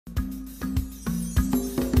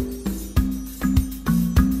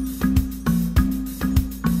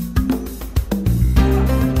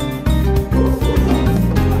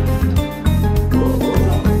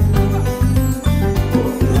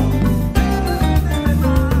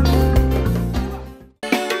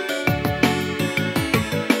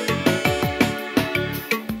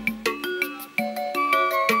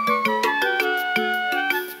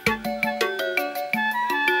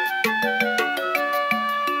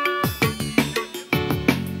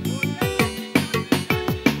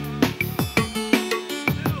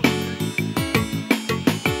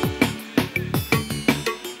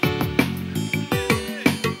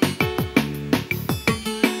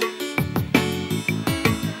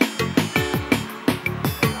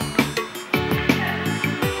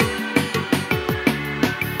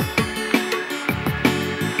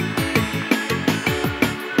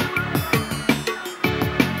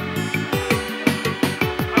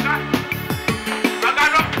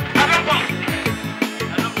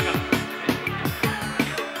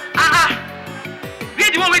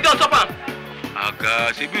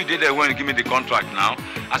Oga, see, you did that when you give me the contract now.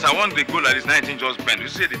 As I want the go like this, 19 just bent. You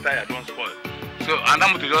see the tire don't spoil. So, and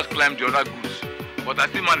I'm going to just climb the other goods. But I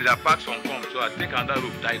still manage to pack some come, so I take another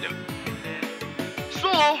rope, tie them.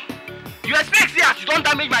 So, you expect that you don't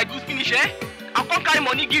damage my goods finish, eh? I can't carry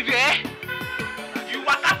money give you, eh? You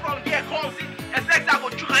walk out from there, come see. Expect that I go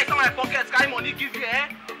chook right in my pockets, carry money give you, eh?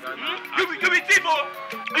 You be thief, oh!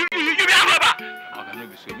 You be a robber! Okay, no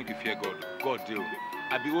be so. Make you fear God. God deal.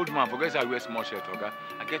 I be old man. Forget I wear small shirt, okay?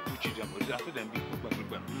 I get 2 children, but after them big.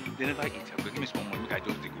 They never eat. Okay, give me small money. Make I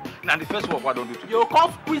just dig. Now the first work I don't do to you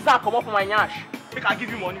come squeeze and come up for my nyash. Make I give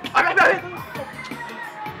you money. Okay,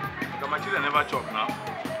 my children never chop now.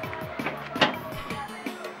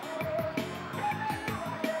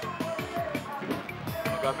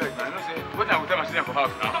 Okay, I beg. I know say what I will tell my children for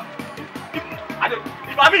house now.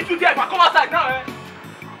 If I meet you there, if I come outside now, eh?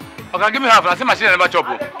 Okay, give me half. I say my children never chop.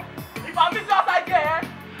 If I meet you outside there, eh?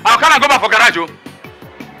 How can I go back for garage?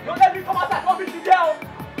 Don't let me come outside. Come meet you there, oh.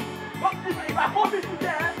 If I come meet you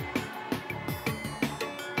there, eh?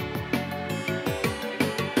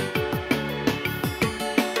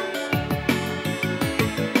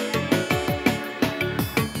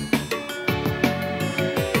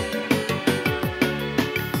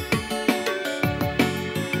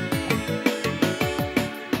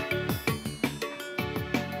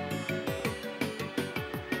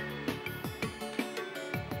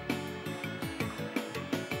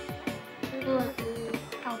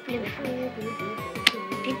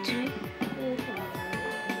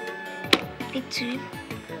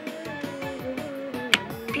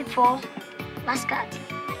 P4, last card.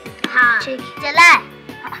 Check. It's a lie.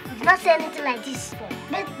 You did not say anything like this.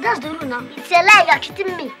 But that's the rule now. It's a lie. You are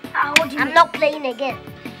cheating me. I'm not playing again.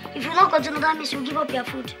 If you don't continue, that means you give up your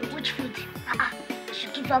food. Which food? I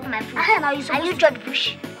should give up my food. Now you are you George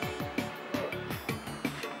Bush?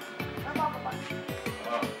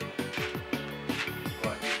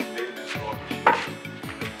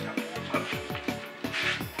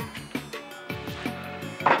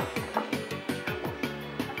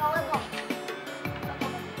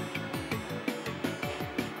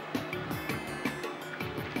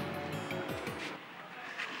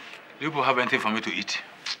 Do you have anything for me to eat?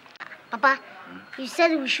 Papa, you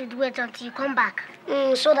said we should wait until you come back.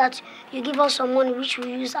 So that you give us some money which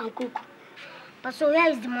we use and cook. But so where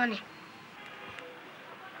is the money?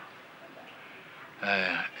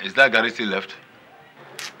 Is that Gary still left?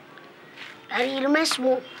 Gary remains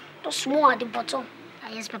small. Just small at the bottom.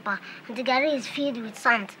 Yes, Papa. And the Gary is filled with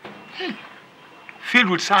sand. Filled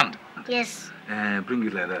with sand? Yes. Bring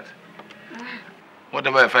it like that.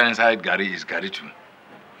 Whatever I find inside Gary is Gary too.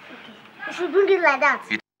 If you bring it like that.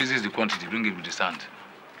 It increases the quantity. Bring it with the sand.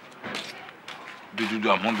 Do.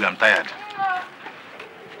 I'm hungry. I'm tired.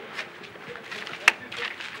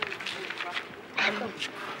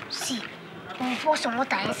 See, we pour some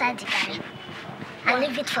water inside the curry and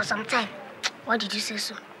leave it for some time. Why did you say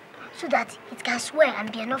so? So that it can swell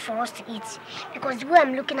and be enough for us to eat. Because the way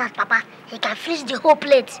I'm looking at Papa, he can finish the whole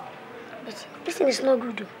plate. But this thing is not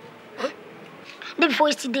good, though. Huh? Day before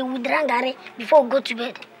yesterday, we drank curry before we go to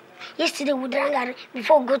bed. Yesterday, we drank curry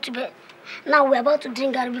before we go to bed. Now we're about to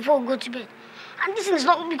drink curry before we go to bed. And this thing is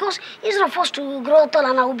not because instead of us to grow tall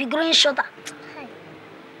and I will be growing shorter.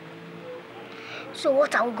 So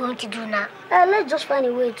what are we going to do now? Let's just find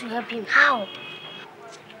a way to help him. How?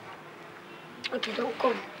 Okay, don't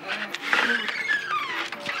come.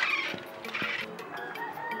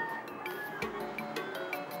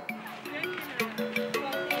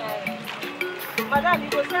 Madam, you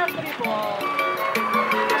go sell 3 for...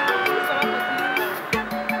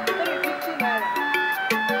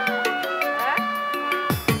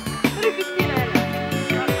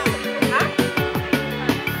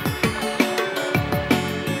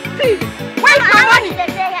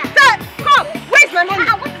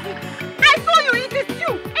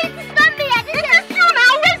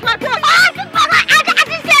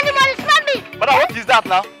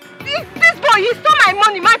 Now? This boy, he stole my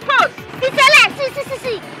money, my purse. It's a lie.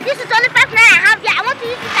 See. This is only 5 naira I have here. I want to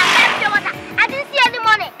use it and buy pure water. I didn't see any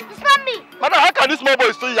money. It's not me. Madam, how can this small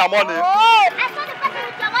boy steal your money? Oh, I saw the person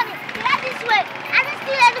with your money. He had this way. I didn't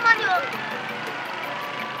steal any money. Oh.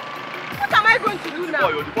 What am I going to do now?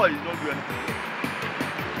 The boy is not doing anything.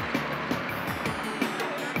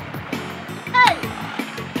 Hey,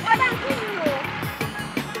 Madam, give me.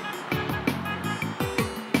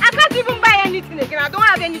 I can't even buy anything again. I don't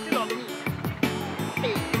have anything on me.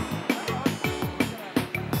 Hey.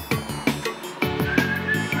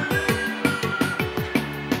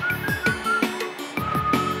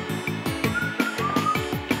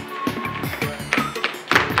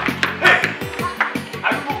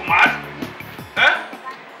 Are you mad? Huh?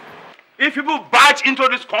 If people barge into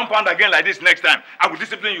this compound again like this next time, I will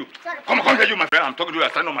discipline you. Sorry, Come here, you, my friend. I'm talking to you. I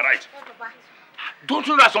stand on my right. Yes, Papa. Don't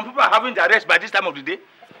you know that some people are having their rest by this time of the day?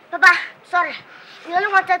 Papa, sorry. We only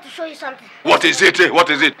wanted to show you something. What is it? What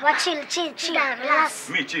is it? Papa, chill down, relax.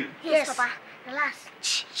 Me, chill. Yes, Papa, relax.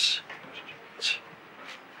 Shh.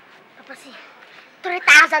 Papa, see.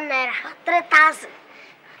 3,000 naira. 3,000.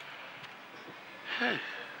 Hey.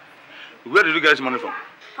 Where did you get this money from?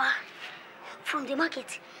 Papa, from the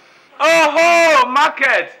market. Oh,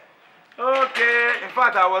 market. Okay. In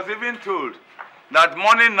fact, I was even told that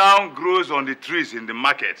money now grows on the trees in the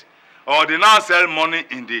market. Or they now sell money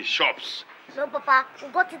in the shops. No, Papa, we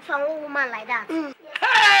got it from one woman like that. Yes.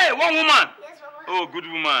 Hey, one woman. Yes, Papa. Oh, good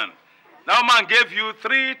woman. That woman gave you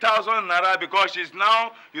 3,000 naira because she's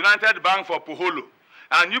now United Bank for Puholo.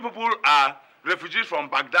 And you people are refugees from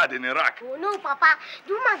Baghdad in Iraq. Oh, no, Papa.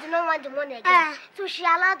 The woman did not want the money again. So she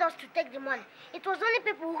allowed us to take the money. It was only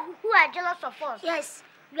people who are jealous of us. Yes.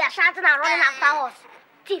 We are shouting and running after us.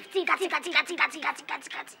 Thief. Kati.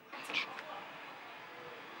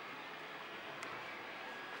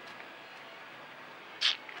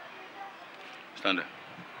 Stand there.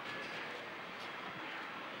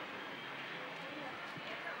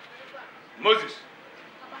 Moses.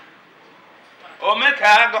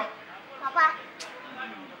 Omekago. Papa.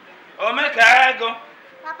 Omekago.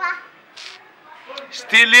 Papa.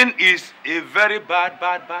 Stealing is a very bad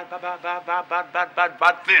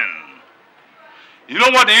thing. You know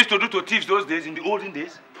what they used to do to thieves those days, in the olden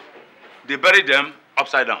days? They buried them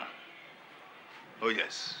upside down. Oh,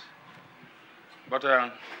 yes. But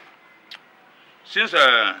since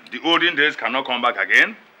the olden days cannot come back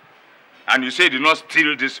again, and you say you did not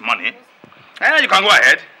steal this money, you can go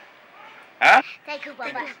ahead. Huh? Thank you,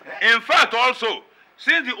 Papa. In fact, also,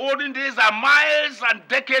 since the olden days are miles and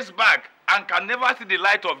decades back and can never see the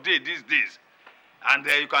light of day these days, and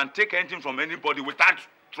you can take anything from anybody without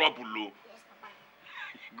trouble, Yes, Papa.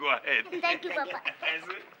 Go ahead. Thank you, Papa.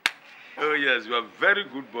 Oh, yes, you are very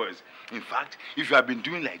good boys. In fact, if you have been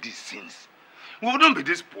doing like this since, we wouldn't be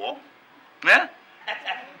this poor. Eh?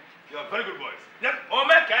 You are very good boys. Yep.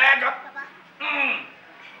 Omekaga.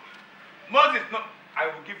 Moses, no, I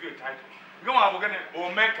will give you a title. You are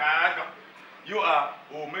Omekaga. You are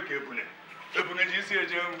Omekebune. Ebune jisi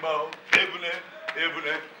ejemba. Ebune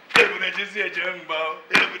jisi ejemba.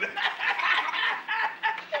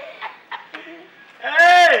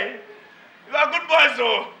 Hey! You are good boys,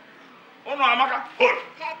 so. Oh no, Amaka. Hold.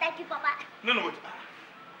 Thank you, Papa. No, wait.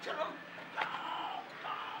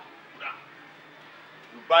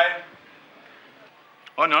 You buy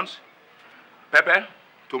onions, pepper,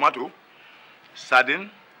 tomato,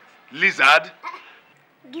 sardine, lizard,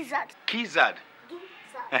 gizzard,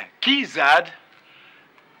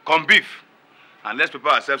 corn beef, and let's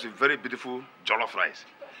prepare ourselves a very beautiful jollof rice.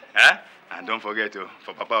 Eh? And don't forget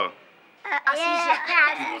for Papa. As usual.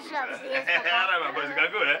 Yes, Papa. All right, my boys, you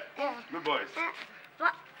can go, eh? Yeah. Good boys.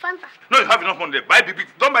 Fanta. No, you have enough money there. Buy big.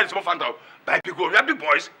 Don't buy the small Fanta. Buy big one. We are big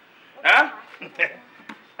boys. Huh?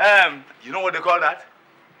 You know what they call that?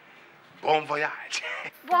 Bon voyage.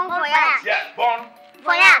 Bon voyage. Yeah, bon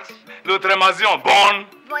Voyage. L'outre-masion, bon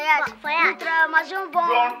Voyage. L'outre-masion, bon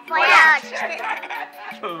voyage. voyage.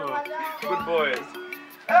 Oh, good boys.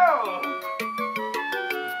 Oh.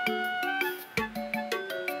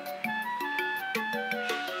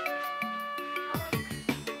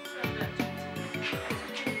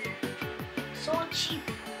 So cheap.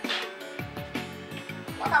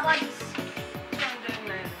 What about this?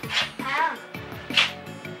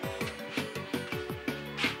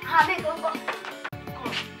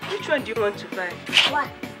 Which one do you want to buy? What?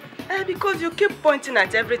 Because you keep pointing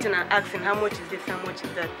at everything and asking how much is this, how much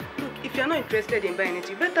is that. Look, if you're not interested in buying it,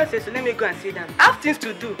 you better say so. Let me go and sit down. I have things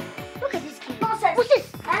to do. Look at this kid. Nonsense. What's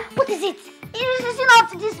this? Huh? What is it? You see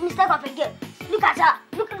not this mistake of a girl. Look at her.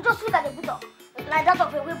 Just look at the buttock. Like that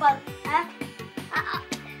of a wheelbarrow. Huh?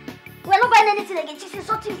 We're not buying anything again. She said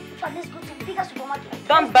something for this go to the bigger supermarket.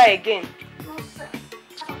 Don't buy again. Nonsense.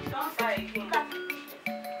 Don't buy again. Look at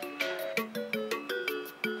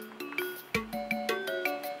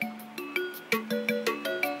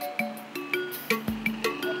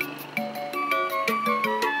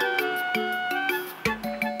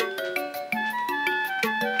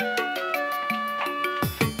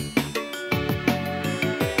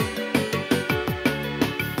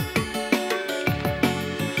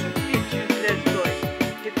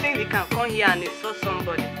here and he saw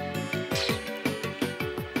somebody.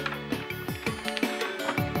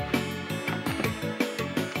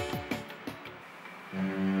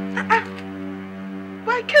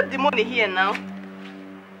 But I kept the money here now.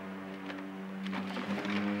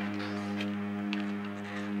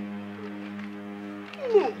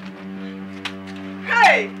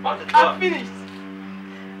 I'm finished.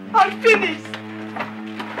 I'm finished.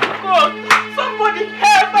 God, somebody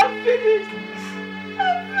help! I'm finished.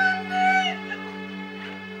 I'm finished.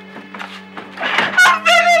 I'm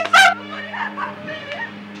finished. Somebody help! I'm finished.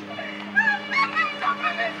 I'm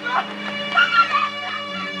finished. I'm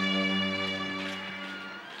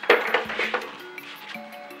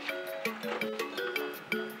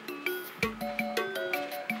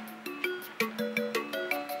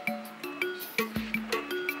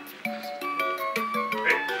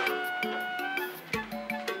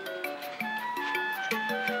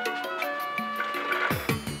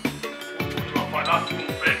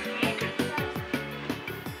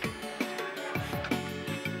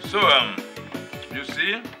So, you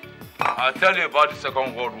see, I'll tell you about the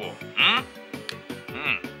Second World War.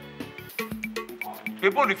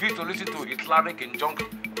 People refuse to listen to Hitleric injunction.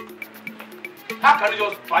 How can you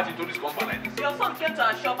just barge into this compound like this? Your son came to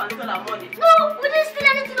our shop and stole our money. No, we didn't steal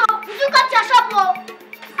anything. No. We didn't come to your shop. No.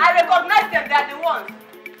 I recognize them. They are the ones.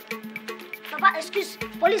 Papa, excuse.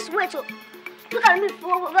 Police, wait. Oh. Look at me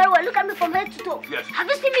very well. Look at me from head to toe. Yes. Have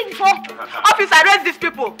you seen me before? Officer, arrest these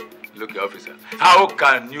people. Look, officer, how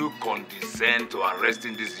can you condescend to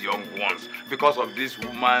arresting these young ones because of this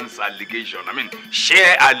woman's allegation? I mean,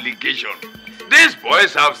 sheer allegation. These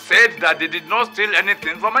boys have said that they did not steal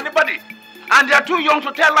anything from anybody. And they are too young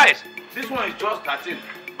to tell lies. This one is just 13.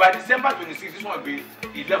 By December 26, this one will be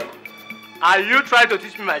 11. Are you trying to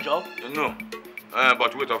teach me my job? No.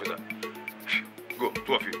 But wait, officer. Go,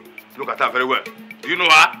 two of you. Look at her very well. Do you know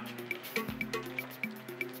her?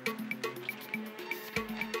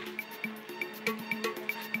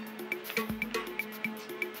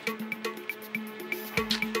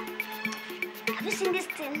 Have you seen this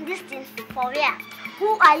thing for where? Who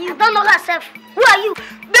are you? I don't know herself. Who are you?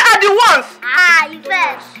 They are the ones. Ah, you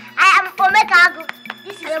first. I am Omeka.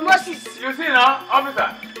 This is Moses. You see now,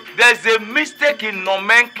 officer, there's a mistake in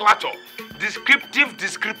nomenclature. Descriptive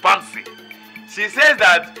discrepancy. She says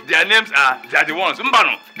that their names they are the ones.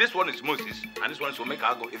 Mbano, this one is Moses, and this one is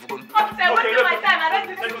Omeka. If you go. Officer, wasting my time. Arrest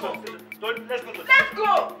these people. Let's go. Let's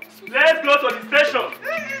go. Let's go to the station.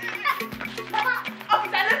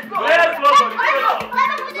 Officer, let's go. Let's go to the station.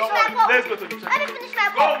 Let's Let's go to the Let me station. finish my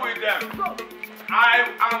Go book. with them. I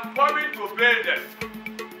am coming to bail them.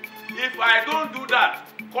 If I don't do that,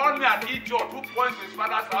 call me an idiot who points his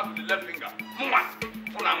father's house with the left finger. All right.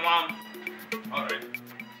 You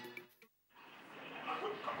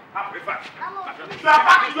are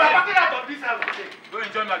backing out of this house. Don't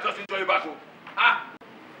enjoy me, just enjoy you back home.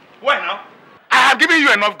 Why now? I have given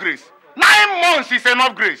you enough grace. 9 months is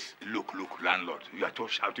enough grace. Look, landlord, you are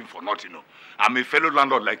just shouting for nothing. No? I'm a fellow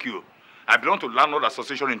landlord like you. I belong to Landlord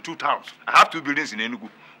Association in 2 towns. I have 2 buildings in Enugu,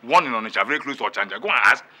 one in Onitsha, very close to Ochanja. Go and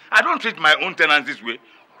ask. I don't treat my own tenants this way.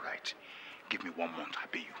 All right, give me 1 month, I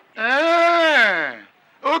pay you.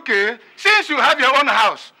 Okay. Since you have your own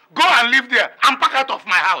house, go and live there and pack out of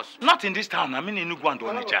my house. Not in this town. I'm in Enugu and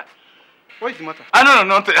Onitsha. What is the matter?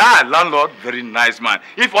 No. Landlord, very nice man.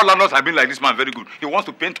 If all landlords have been like this man, very good. He wants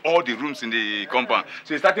to paint all the rooms in the compound.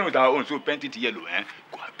 So he's starting with our own, so paint it yellow. Go and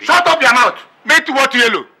paint. Shut up your mouth. Paint what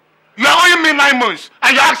yellow? You are owing me 9 months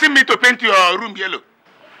and you're asking me to paint your room yellow.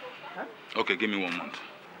 Huh? Okay, give me 1 month.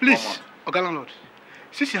 Please, Oga Landlord,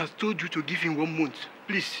 since he has told you to give him 1 month,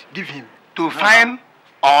 please give him. To find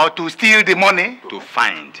or to steal the money? To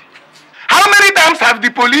find. How many times have the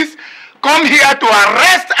police come here to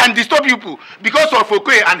arrest and disturb people because of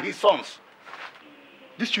Okoye and his sons?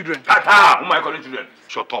 These children. Who am I calling children?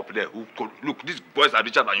 Shut up there. Look, these boys are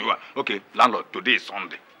richer than you are. Okay, landlord, today is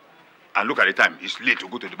Sunday. And look at the time. It's late to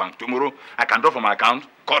go to the bank. Tomorrow, I can draw from my account,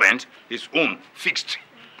 current, his own, fixed.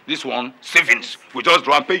 This one, savings. We just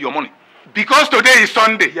draw and pay your money. Because today is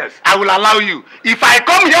Sunday, yes, I will allow you. If I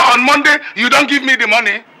come here on Monday, you don't give me the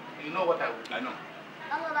money. You know what I will. I know.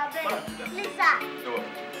 Lisa.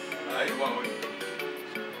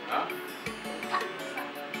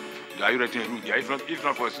 Are you renting a room here? If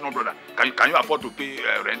not for a single brother, can you afford to pay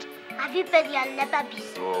rent? Have you paid your NEPA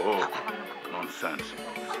bills? Oh, nonsense.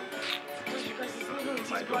 Just because it's living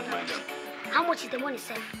with I his don't brother. mind them. How much is the money,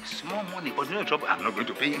 sir? Small money, but no trouble. I'm not going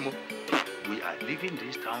to pay him more. We are leaving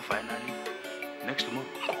this town finally next tomorrow.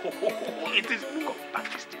 It is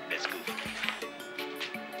compacted. Let's go.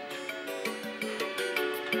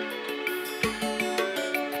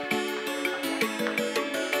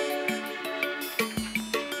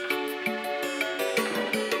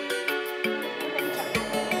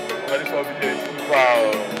 This village is too far.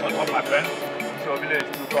 Shut up, my friend. This village is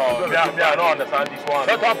too far. Me, I don't understand this one.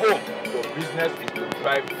 Shut up, home. Your business is to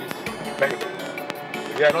drive this vehicle.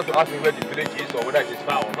 You are not to ask me where the village is or whether it is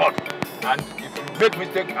far or not. And if you make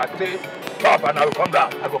mistake, I say stop and I will come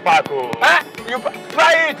down. I go park. Oh. You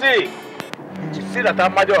try it. You see that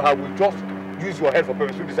Amadio will just use your head for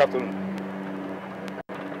purpose this afternoon.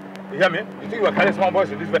 You hear me? You think you are carrying small boys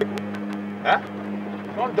in this vehicle? Huh?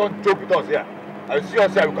 Don't joke with us here. I see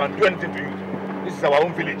us here, we can do anything to you. This is our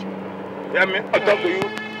own village. You hear me? I'll talk to you.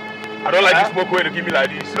 I don't like this smoke way to give me like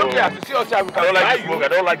this. Look here, to see us here, we can buy you. I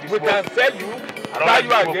don't like this smoke. We can sell you. I don't like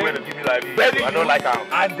this smoke way to give me like this. I don't like how.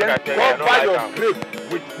 And then go buy your grave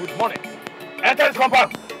with money. Enter this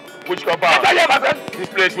compound. Which compound? Enter here, my friend. This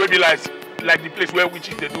place will be like the place where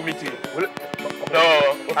witches they do meeting. No,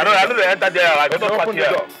 I don't enter there. I will just park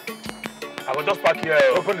here. I will just park here.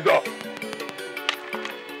 Open the door.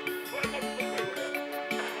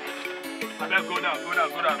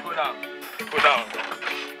 Go down.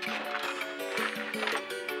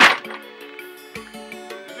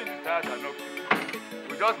 Even these tires are not good.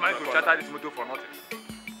 We just managed to charter this motor for nothing.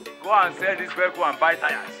 Go and sell this vehicle and buy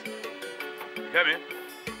tires. You hear me?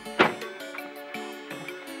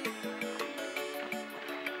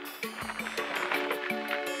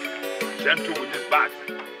 Gentle with this bag.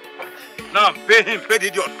 Now pay him, pay the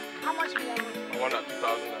idiot. How much will you want? I want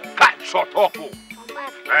 2,000. Cut, shut up.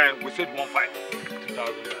 And we said 1.5.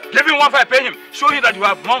 2,000. Give him 1.5, pay him. Show him that you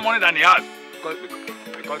have more money than he has.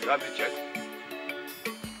 Because you have the chest.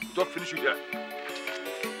 Don't finish you there.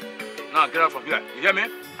 Now get out from here. You hear me?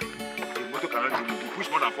 The motor cannot do it. You push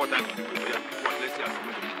more than 4 times on the motor. Yeah. Let's see.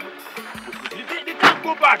 They can't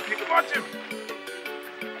go back. Watch him.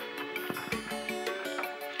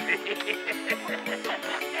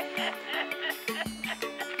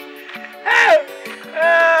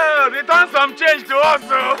 Return some change to us,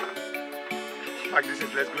 so. Like this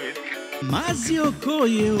is, let's go in. Mazio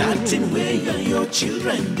Koye, that thing where you and your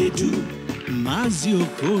children they do. Mazio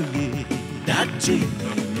Koye, that thing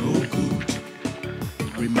no good.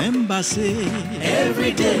 Remember say,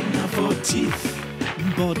 every day na for thief,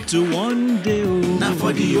 but to one day na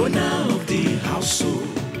for the owner of the household.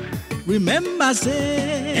 Remember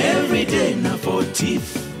say, every day na for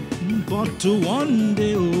thief, but to one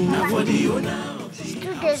day na for the owner.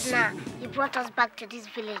 2 days now, he brought us back to this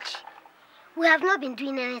village. We have not been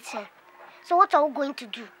doing anything. So what are we going to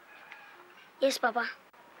do? Yes, Papa.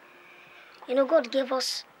 You know, God gave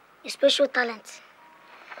us a special talent.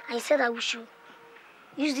 And he said that we should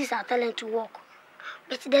use this our talent to work.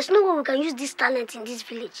 But there's no way we can use this talent in this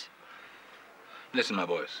village. Listen, my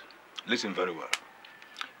boys. Listen very well.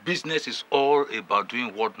 Business is all about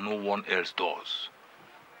doing what no one else does.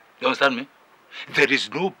 You understand me? There is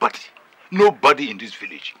nobody in this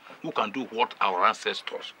village who can do what our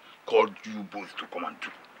ancestors called you both to come and do.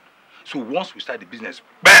 So once we start the business,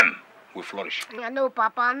 bam, we flourish. No,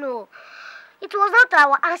 Papa, no. It was not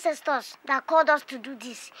our ancestors that called us to do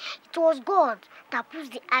this. It was God that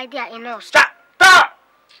put the idea in us. Shut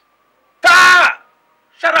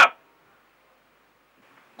up!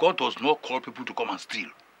 God does not call people to come and steal.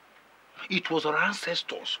 It was our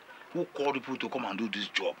ancestors who called people to come and do this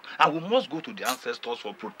job. And we must go to the ancestors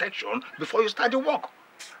for protection before you start the work.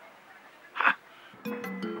 Ha.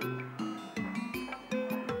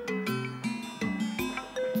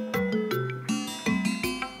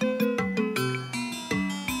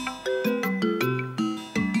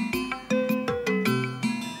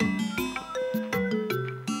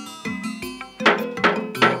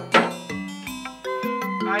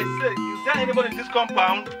 I said, is there anybody in this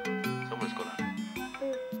compound? Somebody's gone.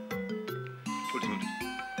 What do you do?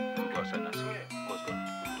 Don't go outside and see. What's going on?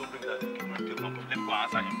 Don't bring that. Let me go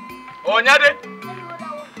answer him. Oh, Nyade!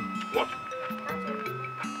 What?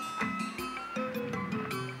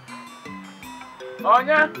 Oh,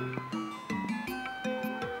 Nyade!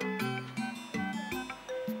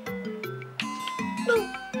 No.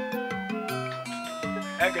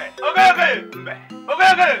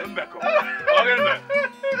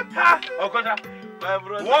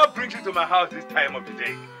 What brings you to my house this time of the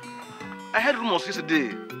day? I heard rumors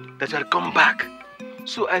yesterday that you had come back.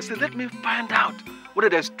 So I said, let me find out whether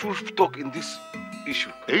there's truth talk in this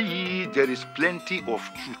issue. Hey, there is plenty of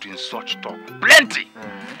truth in such talk. Plenty!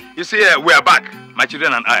 You see, we are back. My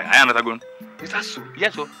children and I am not going. Is that so?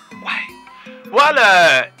 Yes, sir. Why? Well,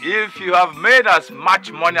 if you have made as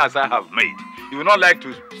much money as I have made, you will not like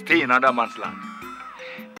to stay in another man's land.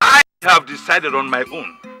 I have decided on my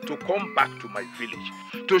own to come back to my village,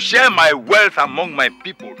 to share my wealth among my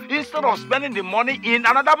people, instead of spending the money in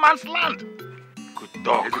another man's land. Good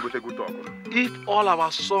talk. Good talk. If all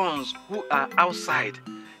our sons who are outside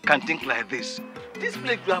can think like this, this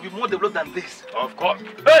place will be more developed than this. Of course.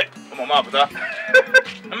 Hey!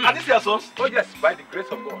 Are these your sons? Oh yes, by the grace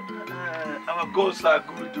of God. Our goals are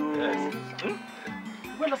good, though. Yes.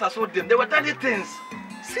 When I saw them, they were tiny things.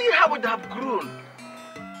 See how they have grown.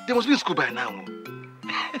 They must be in school by now.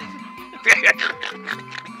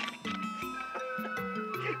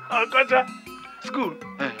 School.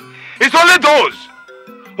 It's only those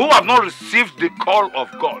who have not received the call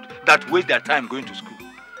of God that waste their time going to school.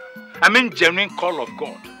 I mean genuine call of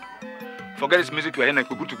God. Forget this music you are hearing.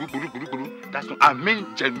 That's not. I mean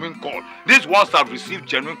genuine call. These ones have received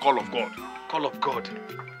genuine call of God. Call of God.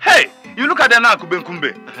 Hey, you look at them now,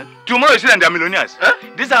 Kumbe. Tomorrow you see them, they are millionaires.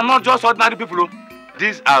 These are not just ordinary people.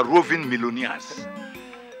 These are roving millionaires.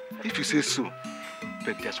 If you say so,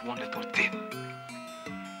 but there's one little thing.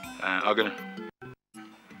 Okay.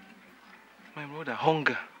 My brother,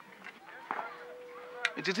 hunger.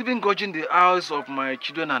 It is even gouging the eyes of my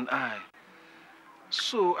children and I.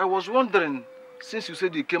 So I was wondering, since you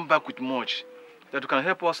said you came back with much, that you can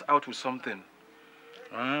help us out with something.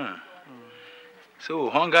 So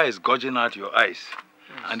hunger is gouging out your eyes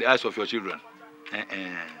and the eyes of your children.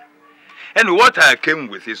 And what I came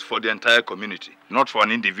with is for the entire community, not for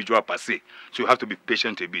an individual per se. So you have to be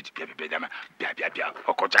patient a bit.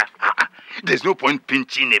 There's no point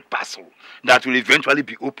pinching a parcel that will eventually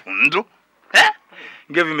be opened.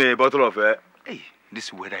 Give him a bottle of... hey,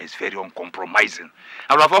 this weather is very uncompromising.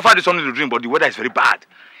 I would have offered you something to drink, but the weather is very bad.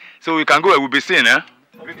 So we can go, we'll be seeing,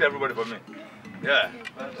 Greet everybody for me. Yeah.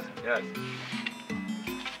 Yes.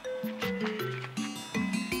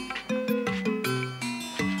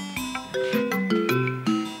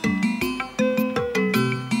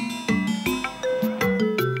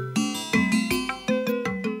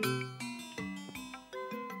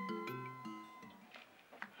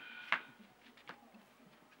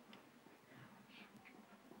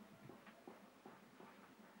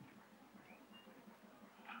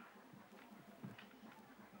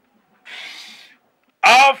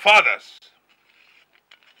 Our fathers,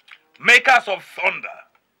 makers of thunder,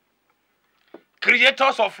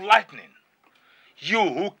 creators of lightning, you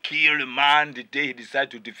who killed a man the day he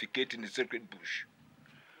decided to defecate in the sacred bush,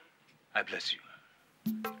 I bless you.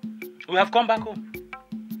 We have come back home.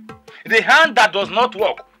 The hand that does not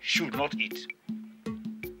work should not eat.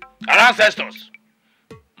 Our ancestors,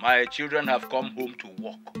 my children have come home to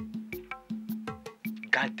work.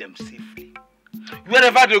 Guide them safely.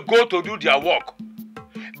 Wherever they go to do their work,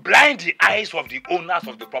 blind the eyes of the owners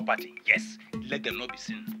of the property. Yes, let them not be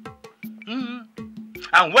seen.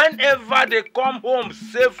 And whenever they come home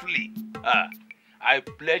safely, I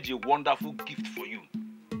pledge a wonderful gift for you.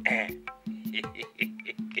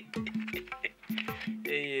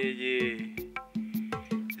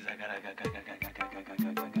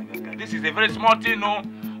 This is a very small thing, no?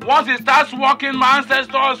 Once it starts working, my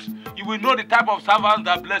ancestors, you will know the type of servants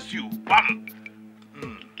that bless you. Bam!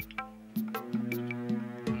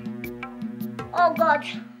 Oh God.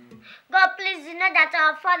 God, please, you know that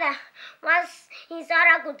our Father wants his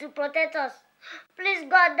oracle to protect us. Please,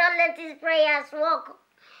 God, don't let his prayers work.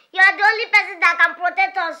 You are the only person that can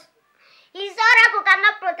protect us. His oracle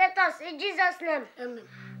cannot protect us. In Jesus' name.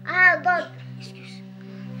 Amen. God. Excuse.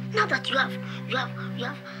 Now that you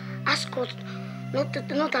have asked God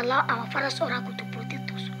not allow our Father's oracle to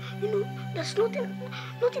protect us. You know, there's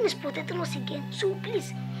nothing is protecting us again. So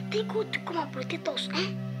please, take God to come and protect us.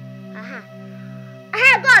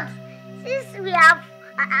 God, since we have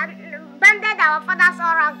banded our Father's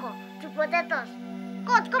oracle to protect us,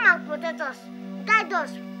 God, come and protect us, guide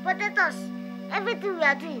us, protect us, everything we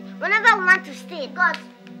are doing, whenever we want to stay, God,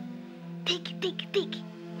 take it.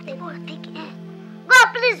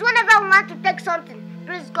 God, please, whenever we want to take something,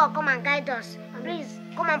 please, God, come and guide us, please,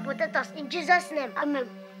 come and protect us, in Jesus' name, amen.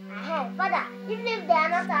 Father, even if they are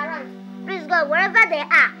not around, please, God, wherever they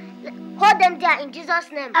are, hold them there, in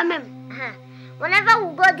Jesus' name, amen. Whenever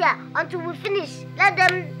we go there, until we finish, let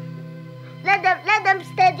them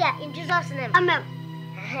stay there in Jesus' name. Amen.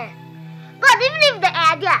 God, even if they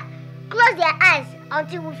are there, close their eyes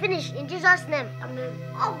until we finish in Jesus' name. Amen.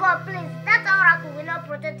 Oh God, please, that oracle will not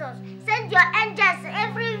protect us. Send your angels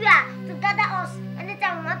everywhere to gather us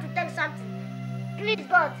anytime we want to take something. Please,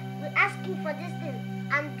 God, we ask you for this thing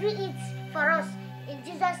and do it for us in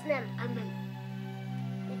Jesus' name. Amen.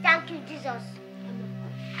 We thank you, Jesus.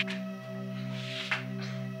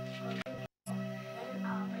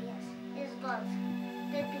 God,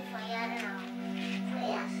 thank you for hearing our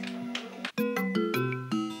prayers.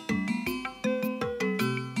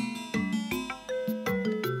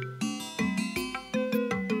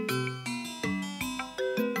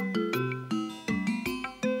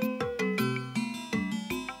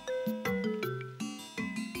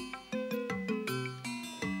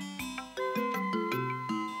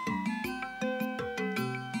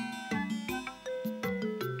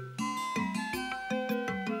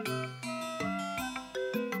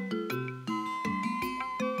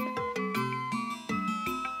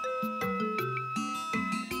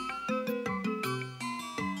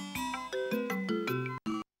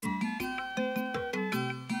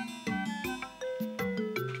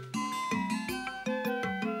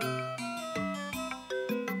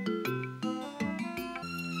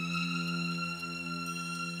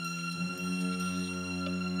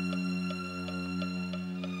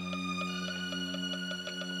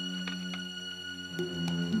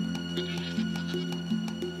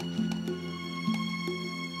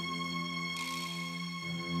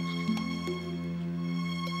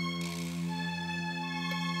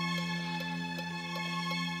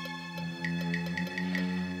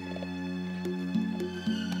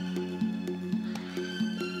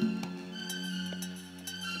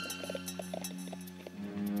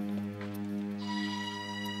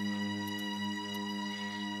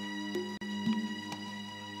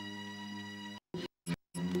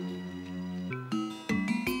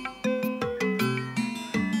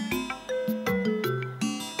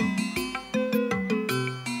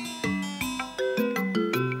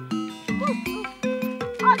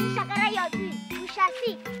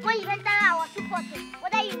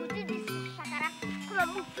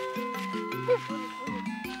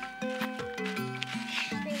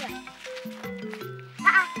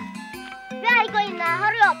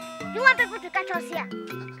 catch us here.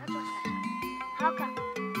 How come?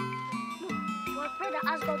 Look, we'll pray that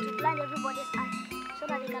ask God to blind everybody's eyes so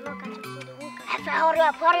that they cannot catch us, so they won't catch us. Hurry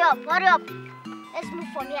up, hurry up, hurry up. Let's move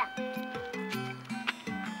from here.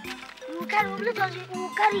 We'll carry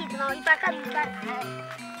it now. If I carry, you carry.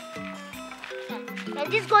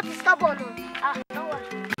 And this goat is stubborn. Don't worry.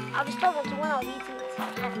 I'll be stubborn to when I'll be eating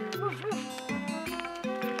it. Move, move.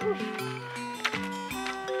 Move.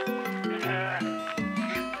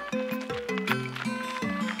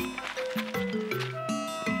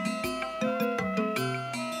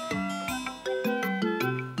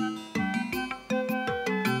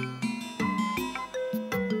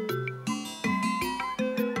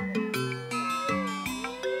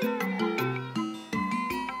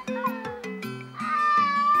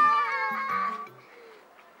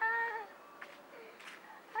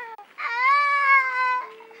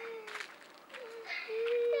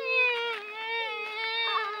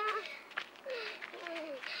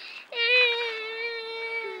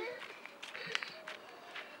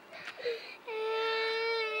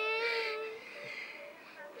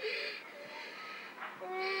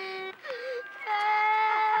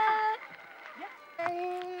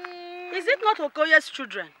 Is it not Okoye's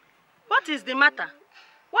children? What is the matter?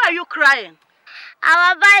 Why are you crying?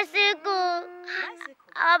 Our bicycle.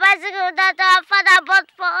 Our bicycle that our father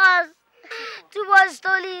bought for us. 2 boys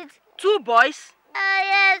stole it. 2 boys?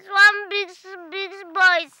 Yes, 1 big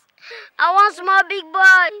boy and 1 small big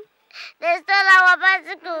boy. They stole our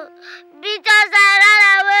bicycle, beat us and ran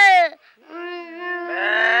away.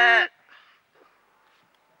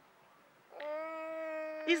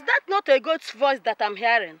 Is that not a goat's voice that I'm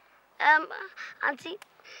hearing? Auntie,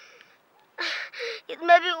 it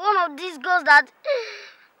may be one of these goats that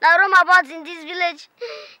roam about in this village.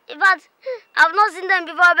 In fact, I've not seen them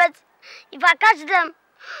before, but if I catch them,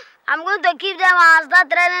 I'm going to keep them and start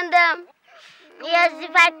training them. Yes,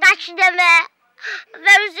 if I catch them,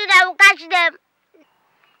 very soon I will catch them.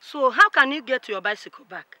 So how can you get your bicycle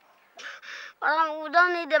back? We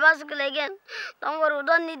don't need the bicycle again. Don't worry, we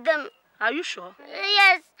don't need them. Are you sure?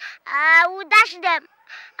 Yes, we'll dash them.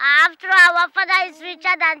 After all, our father is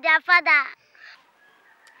richer than their father.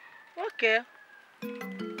 Okay.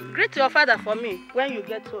 Greet your father for me when you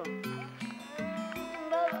get home.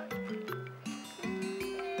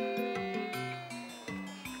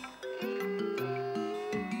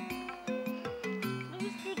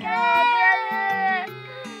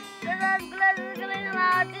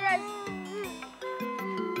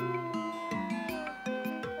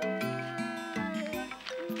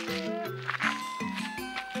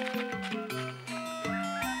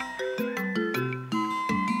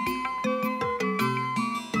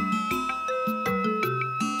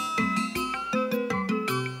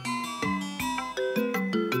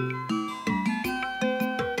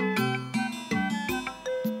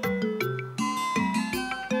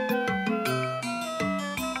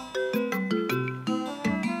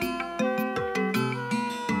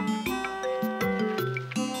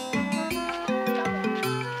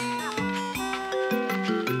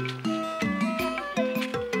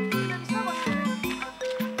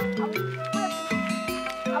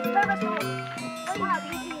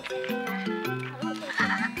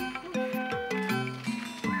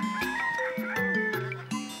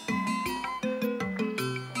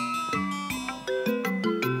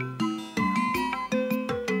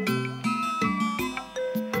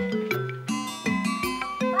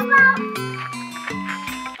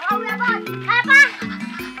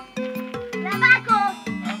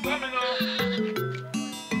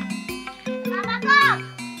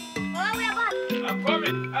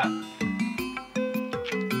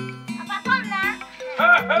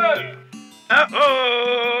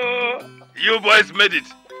 You boys made it.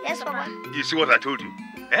 Yes, Papa. You see what I told you?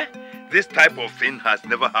 This type of thing has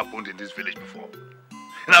never happened in this village before.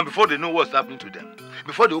 Now, before they know what's happening to them,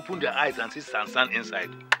 before they open their eyes and see Sansan inside,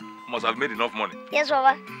 must have made enough money. Yes,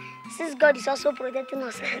 Papa. Since God is also protecting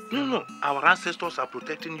us. No. Our ancestors are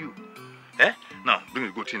protecting you. Now, bring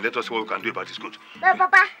the goat in. Let us see what we can do about this goat. No,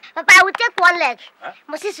 Papa, I will take 1 leg.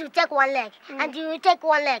 Moses will take 1 leg. And you will take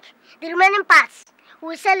 1 leg. The remaining parts, we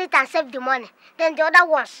will sell it and save the money. Then the other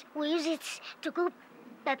ones, we use it to cook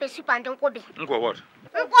pepper soup and nkwobi. Nkwo what?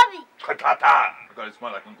 Nkwobi. Katata. Because it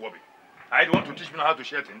smells like nkwobi. I don't want to teach me how to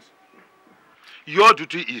share things. Your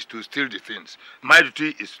duty is to steal the things. My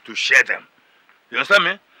duty is to share them. You understand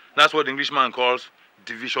me? That's what the Englishman calls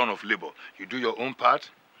division of labor. You do your own part,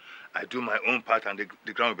 I do my own part, and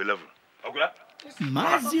the ground will be level. Okay?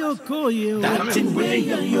 Mazio Koye, that thing where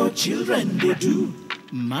your children they do.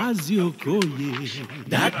 Mazio Koye,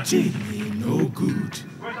 that thing no good.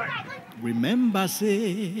 Remember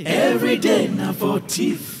say, every day na for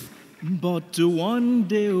thief, but one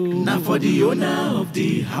day na for the owner of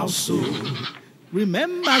the household.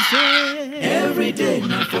 Remember say, every day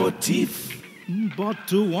na for thief,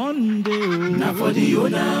 but one day na for the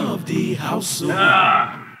owner of the household.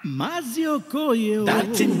 Mazio Koye,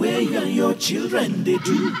 that thing where you and your children they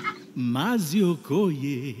do. Mazio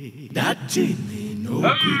Koye, that thing ain't no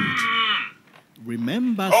good.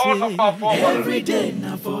 Remember say, every day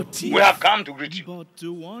na for thief. We have come to greet you.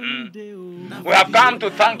 We have come to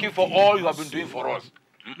thank you for all you have been doing for us.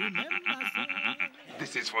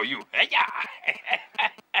 This is for you.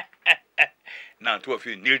 Now, two of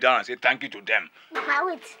you kneel down and say thank you to them. Now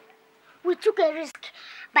wait. We took a risk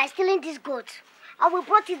by stealing this goat, and we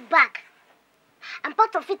brought it back. And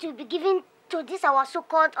part of it will be given to this our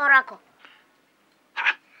so-called oracle.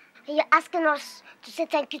 And you're asking us to say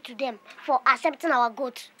thank you to them for accepting our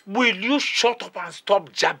goat. Will you shut up and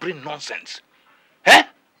stop jabbering nonsense? Eh?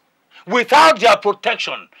 Without their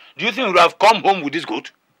protection, do you think we would have come home with this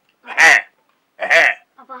goat?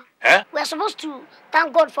 Papa, we're supposed to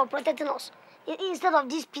thank God for protecting us instead of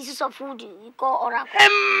these pieces of food you call oracle.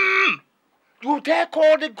 You dare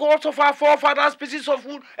call the gods of our forefathers pieces of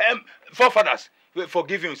food? Forefathers,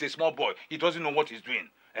 forgive him, he's a small boy. He doesn't know what he's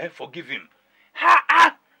doing. Forgive him.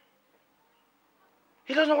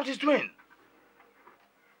 He doesn't know what he's doing.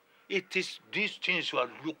 It is these things you are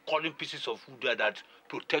calling pieces of food that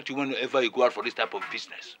protect you whenever you go out for this type of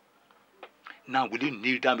business. Now, will you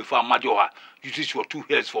kneel down before Amadioha? Use your 2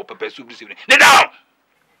 hairs for pepper soup this evening. Kneel down!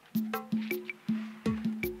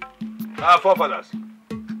 Our forefathers,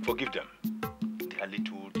 forgive them. They are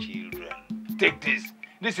little children. Take this.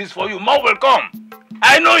 This is for you. More will come.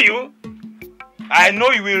 I know you. I know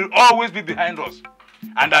you will always be behind us.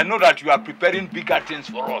 And I know that you are preparing bigger things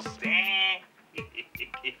for us.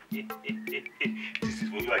 This is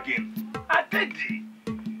for you again. I take thee.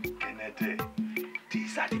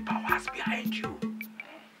 These are the powers behind you.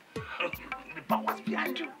 The powers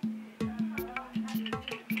behind you.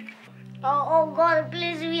 Oh God,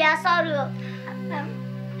 please, we are sorry.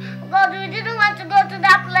 God, we didn't want to go to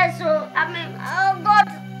that place. Oh God,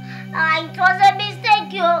 it was a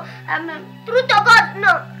mistake. True to God,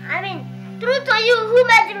 no. True to you who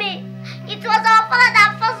made me. It was our Father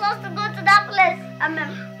that forced us to go to that place.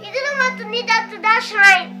 We didn't want to kneel down to that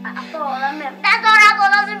shrine at all. That oracle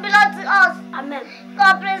doesn't belong to us.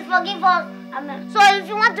 God, please forgive us. So if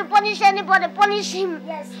you want to punish anybody, punish him.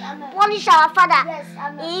 Yes. Punish our Father. Yes.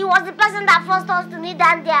 He was the person that forced us to kneel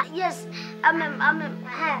down there. Yes.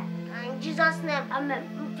 In Jesus' name.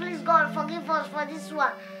 Please, God, forgive us for this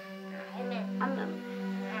one. Amen.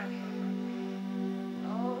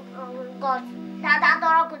 Oh God, that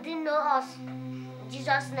oracle didn't know us. In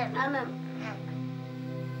Jesus' name. Amen.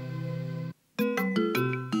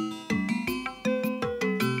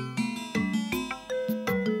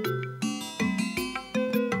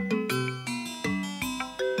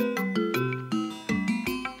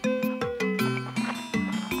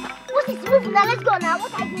 Now let's go now.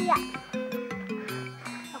 What are you doing here?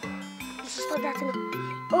 This is not that thing.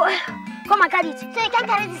 Oh, come and carry it. So you can't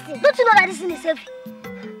carry this thing. Don't you know that this thing is heavy?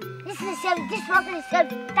 This thing is heavy. This mountain is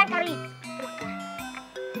heavy. You can't carry it.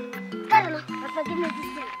 Carry it now. Forgive me this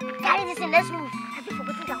thing. Carry this thing. Let's move. Have you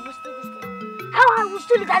forgotten that we steal this thing? How I will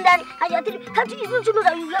steal it and then you're telling me, don't you know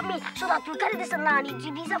that you help me so that we'll carry this thing now and it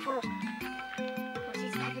will be easier for us?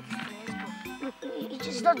 It's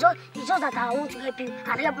just that I want to help you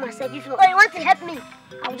and help myself. If you want to help me,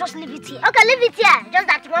 I'll just leave it here. Okay, leave it here. Just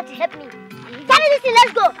that you want to help me. Carry this thing,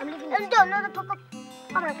 let's go. I'm leaving it. Let's go. No, Papa.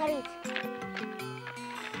 Come on, carry it.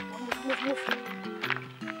 Move.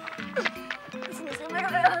 Listen, very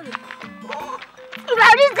heavy. If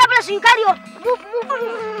I reach that place, you carry on. Move.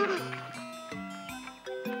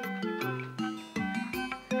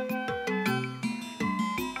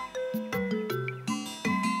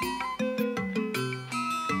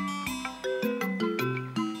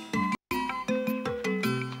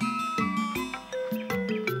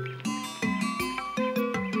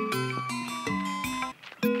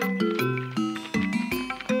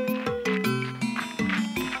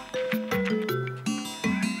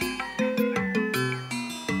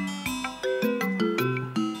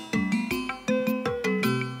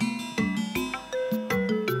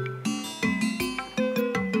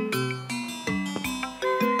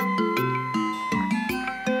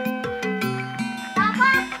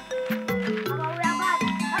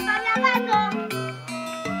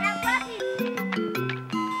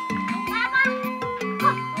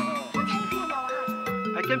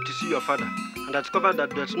 Father, and I discovered that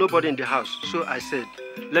there's nobody in the house, so I said,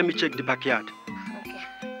 let me check the backyard. Okay.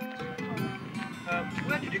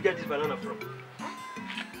 Where did you get this banana from?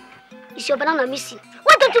 Is your banana missing?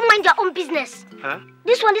 Why don't you mind your own business? Huh?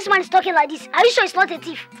 This man is talking like this. Are you sure it's not a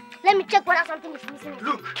thief? Let me check whether something is missing.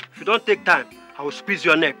 Look, if you don't take time, I will squeeze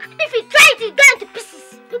your neck. If you try it, you'll go into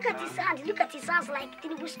pieces. Look at his hand. Look at his hands like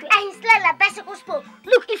Tinubu square. And his leg like bicycle spoke.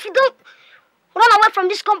 Look, if you don't run away from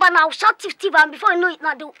this compound, I'll shout thief, thief, and before you know it,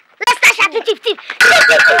 now do. Let's start shouting thief, thief. Thief,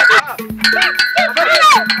 thief, thief,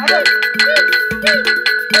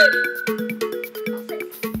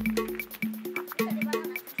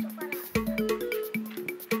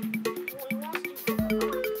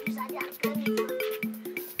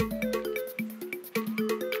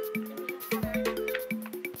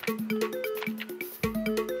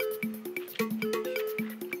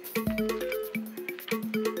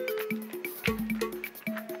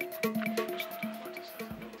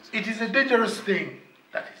 It is a dangerous thing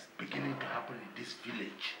that is beginning to happen in this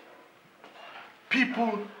village.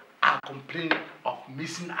 People are complaining of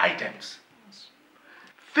missing items.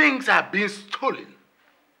 Things are being stolen.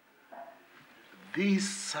 This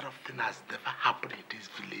sort of thing has never happened in this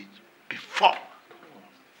village before.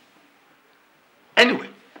 Anyway,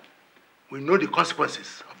 we know the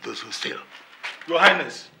consequences of those who steal. Your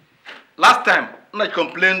Highness, last time, I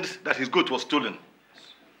complained that his goat was stolen.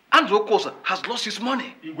 Andrew Okosa has lost his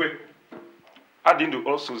money. Igwe, Adindu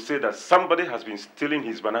also said that somebody has been stealing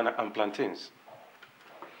his banana and plantains.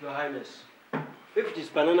 Your Highness, if it is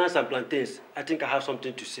bananas and plantains, I think I have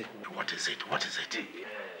something to say. What is it? What is it?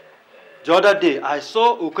 The other day, I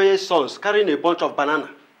saw Okoye's sons carrying a bunch of banana.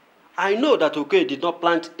 I know that Okoye did not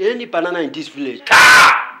plant any banana in this village.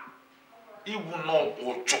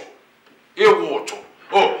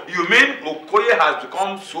 Oh, you mean Okoye has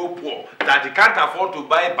become so poor that he can't afford to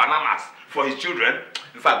buy bananas for his children?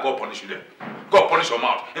 In fact, God punish you then. God punish your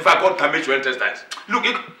mouth. In fact, God damage your intestines. Look,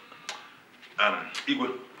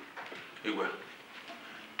 Igwe,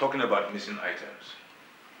 talking about missing items.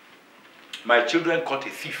 My children caught a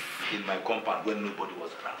thief in my compound when nobody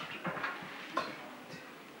was around.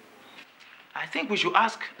 I think we should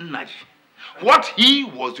ask Nnaji what he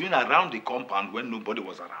was doing around the compound when nobody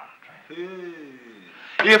was around.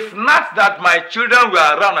 If not that my children were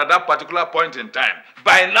around at that particular point in time,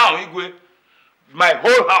 by now, Igwe, my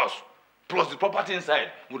whole house, plus the property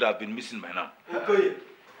inside, would have been missing by now. Okoye,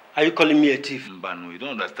 are you calling me a thief? Mbanu, you don't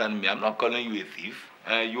understand me. I'm not calling you a thief.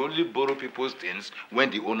 You only borrow people's things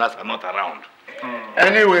when the owners are not around.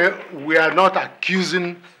 Anyway, we are not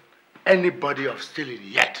accusing anybody of stealing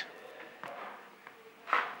yet.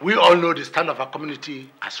 We all know the stand of our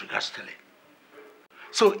community as regards stealing.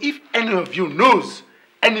 So if any of you knows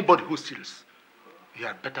anybody who steals, you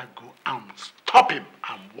had better go and stop him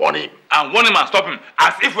and warn him. And warn him and stop him.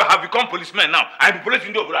 As if we have become policemen now. I'm police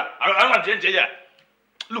in the Obra. I'm not change here.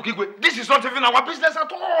 Look, Igwe, this is not even our business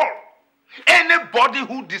at all. Anybody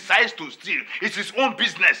who decides to steal, it's his own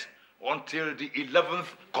business until the 11th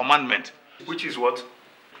commandment. Which is what?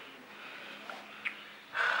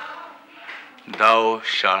 Thou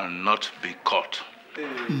shalt not be caught.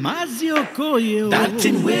 Mazi Okoye, That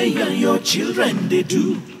thing where you and your children they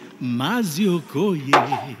do. Mazi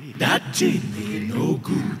Okoye, That thing ain't no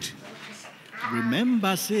good.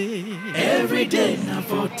 remember say, Every day now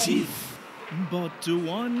for thief. but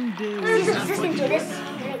one day Listen to this.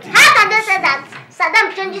 How can they say that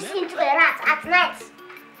Saddam changes into a rat at night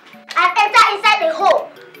and enter inside a hole?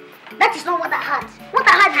 That is not what I heard. What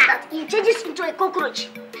I heard is that he changes into a cockroach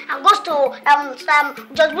and goes to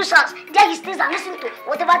George Bush's house. There he stays and listens to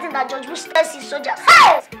whatever thing that George Bush tells his soldiers.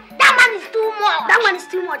 Hey! That man is too much. That man is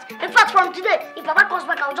too much. In fact, from today, if Papa comes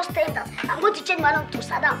back, I'll just tell him that I'm going to change my name to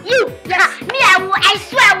Saddam. You? Yes. Me, I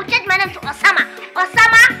swear I will change my name to Osama.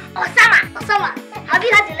 Osama. Have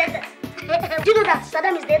you heard the latest? Do you know that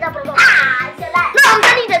Saddam is the elder brother? It's a lie. No, I'm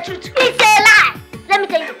telling you the truth. It's a lie. Let me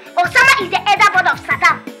tell you. Osama is the elder brother of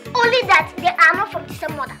Saddam. Only that they are not from the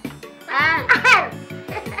same mother.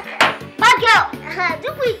 My girl,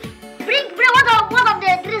 do we bring one of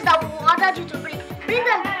the drinks that we ordered you to bring? Bring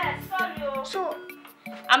them. Sorry. So,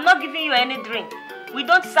 I'm not giving you any drink. We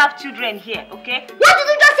don't serve children here, okay? what did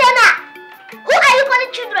you just say now? Who are you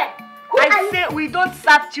calling children? I say we don't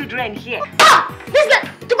serve children here. This girl,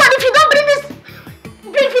 if you don't bring this,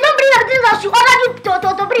 if you don't bring the things that you ordered you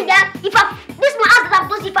to bring them, this my house that I'm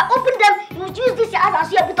close, if I open them, you will use this your house and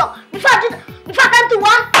see a bit of. Before I come to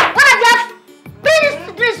one of you have, bring this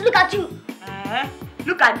drinks, look at you.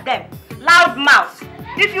 Look at them, loud mouths.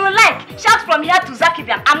 If you like, shout from here to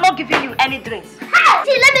Zakibian. I'm not giving you any drinks. Hey,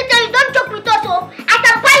 see, let me tell you, don't joke with us, oh. I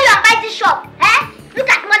can buy you and buy this shop. Look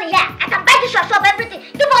at money here. I can buy this shop, everything.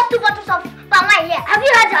 Give us 2 bottles of palm wine here. Have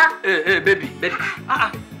you heard her? Hey, baby.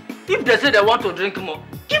 If they say they want to drink more,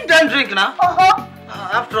 give them drink now.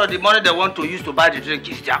 After all, the money they want to use to buy the drink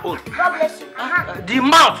is their own. God bless you. The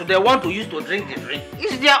mouth they want to use to drink the drink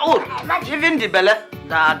is their own. Even the belly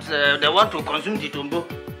that they want to consume the tumbo,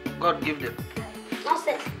 God give them.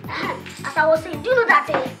 Nonsense. As I was saying, do you know that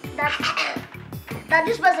that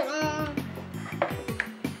this person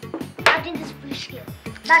having this foolish here?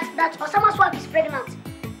 That Osama's wife is pregnant.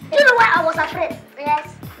 Do you know why I was afraid?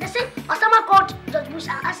 Yes. They said Osama called Judge Bush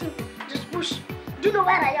and asked him, Judge Bush, do you know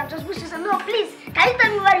where I am? Judge Bush said, no, please, can you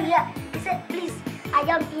tell me where you are? He said, please, I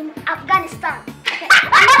am in Afghanistan. He was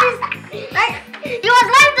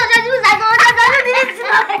lying to Judge Bush. I didn't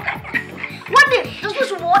know. One day, Judge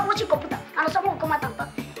Bush was watching computer and Osama will come out and talk.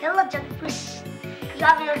 Hello, Judge Bush. You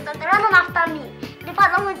have been running after me. In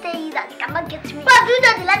fact, I'm going to tell you that you cannot get me. But do you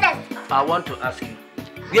know the letters? I want to ask you,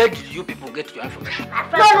 where did you people get your information?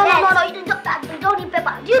 No, you don't read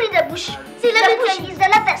paper. Do you read the bush? See, let me tell you, it's the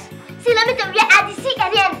letters. See, let me tell you, we are at the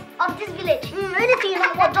CNN of this village. Anything you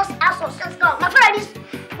know, just ask us. Let's go. My friend is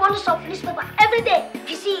one of newspaper every day.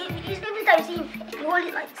 You see, every time you see him, you hold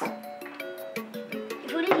it like this.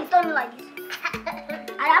 If you read it, turn it like this.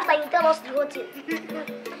 And after you tell us the whole thing.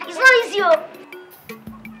 It's not easy, oh.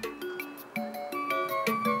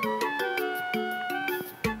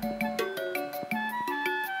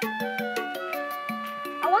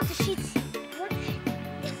 I want to shit. What?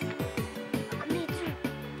 Yes. Me too.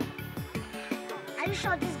 Are you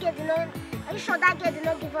sure this girl did not? Are you sure that girl did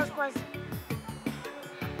not give us poison?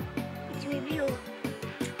 It will be you.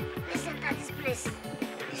 Let's enter this place.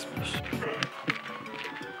 This bush.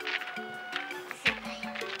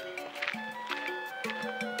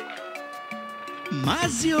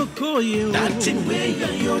 Mazi Okoye, that thing where you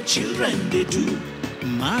and your children they do.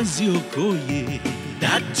 Mazi Okoye,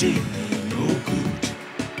 that thing no good.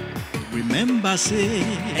 Remember say,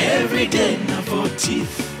 every day na for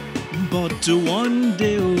thief, but to one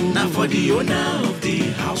day na for the owner of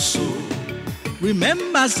the household.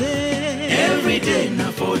 Remember say, every day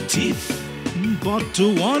na for thief, but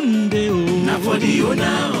to one day na for the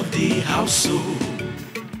owner of the household.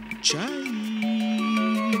 Chai.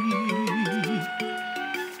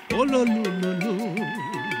 Oh, lo, lo, lo, lo.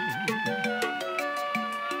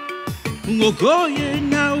 Okoye,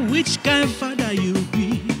 now which kind father you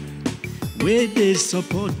be? Where they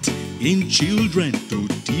support in children to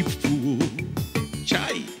deep fool.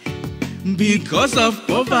 Chai. Because of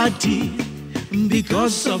poverty,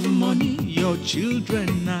 because of money, your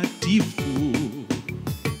children are deep fool.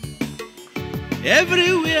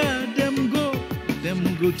 Everywhere them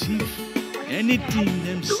go thief. Anything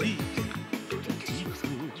them see.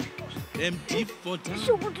 Them thief for town.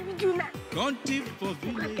 So what do we do now? Can't thief for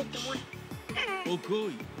village.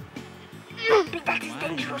 Okoye. That is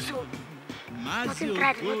dangerous. Mazi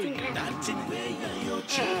Okoye. That thing where you and your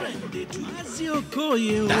children they do. Mazi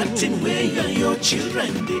Okoye. That thing where you and your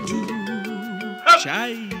children they do.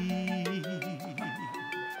 Chai.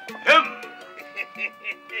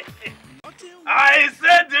 I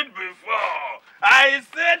said it before. I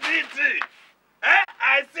said it.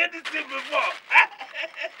 I said it before.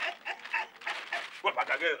 Go back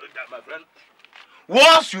again, my friend.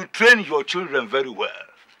 Once you train your children very well,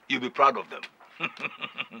 you'll be proud of them.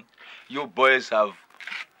 You boys have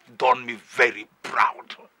done me very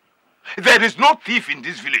proud. There is no thief in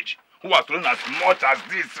this village who has stolen as much as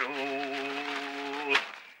this. Oh.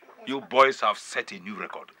 You boys have set a new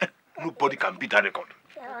record. Nobody can beat that record.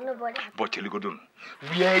 Yeah, nobody. But Cheligodun,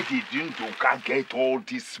 where did Ndoka get all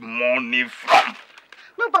this money from?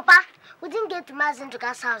 No, Papa. We didn't get to Mazi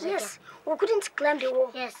Ndoka's house. Yes. We couldn't climb the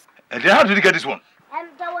wall. Yes. And then how did you get this one?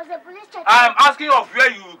 There was a police check. I'm asking of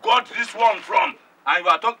where you got this one from. And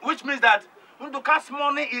you are talking, which means that Ndoka's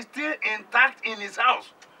money is still intact in his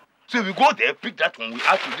house. So if we go there, pick that one, we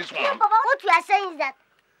add to this one. No, Papa, what we are saying is that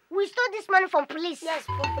we stole this money from police. Yes,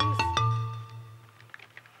 from police.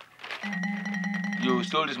 You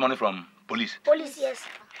stole this money from police? Police, yes.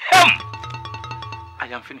 I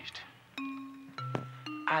am finished.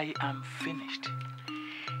 I am finished.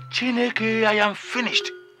 Chineke, I am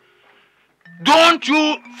finished. Don't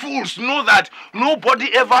you fools know that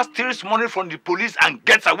nobody ever steals money from the police and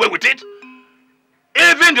gets away with it?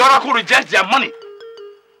 Even the oracle rejects their money.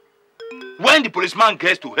 When the policeman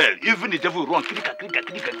gets to hell, even the devil runs. Hey,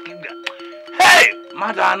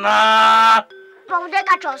 Madana! But would they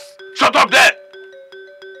catch us? Shut up there!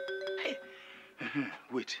 Hey.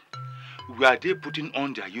 Wait. Were they putting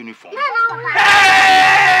on their uniform? No, Papa.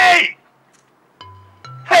 Hey!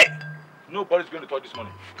 Hey! Nobody's going to touch this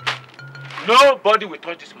money. Nobody will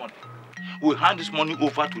touch this money. We'll hand this money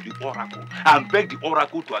over to the oracle and beg the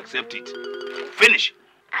oracle to accept it. Finish.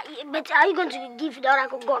 But are you going to give the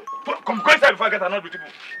oracle gun? Come inside before I get another beautiful.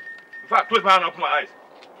 In fact, close my eyes and open my eyes.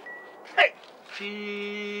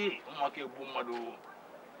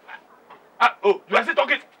 Oh, you are still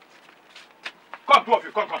talking? Come, two of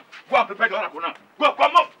you, come. Go and prepare the oracle now. Go,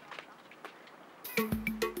 come up.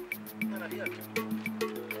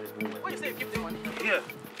 What you say you keep the money? Here.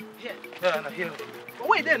 Here. Yeah, and here. But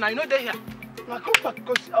wait there now, you know they're here. Now come back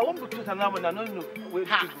because I want to do an hour and I don't know where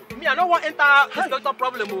to go. Me, I don't want to enter inspector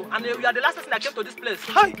problem, and you are the last person that came to this place.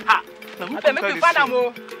 Hi. Ha! I make you find them,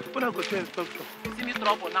 oh. When I go to inspector. See me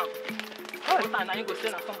trouble now. Hi. What time now you go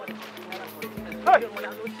stay now somebody? Hi.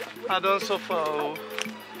 I don't suffer. Oh.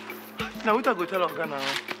 Now what I go tell Oga now?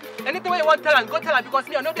 Anything you want to tell him, go tell him because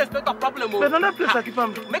me, I know the inspector problem, oh. But another place I keep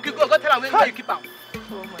him. Make you go tell him where you keep him.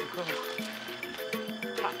 Oh my God.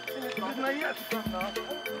 It's not here to come now.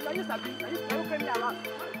 Are you happy? Are you paying me a lot?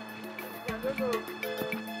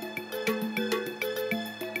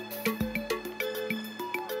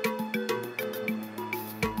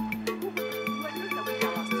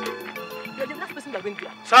 You're the last person that went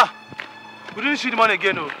there. Sir, we didn't see the money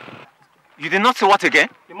again, oh. You did not see what again?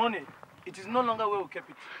 The money. It is no longer where we kept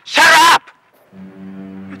it. Shut up!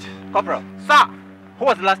 Corporal. Sir! Who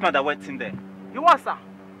was the last man that went in there? You what, sir?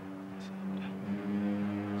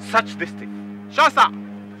 Search this thing. Sure, sir.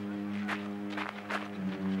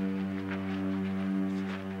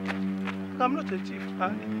 I'm not a thief.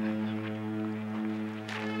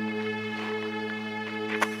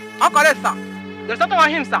 How correct, sir? There's nothing on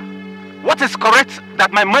him, sir. What is correct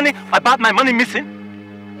about my money missing?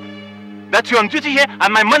 That you're on duty here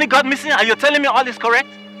and my money got missing and you're telling me all is correct?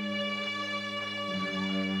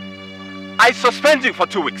 I suspend you for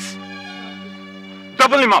 2 weeks.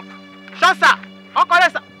 Double him up. Sure, sir. All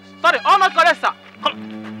correct, sir. Sorry, all not correct, sir.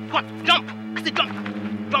 Come on, jump. I said jump.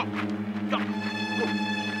 Jump. Go.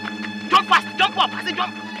 Jump fast. Jump up. I said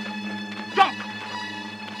jump. Jump.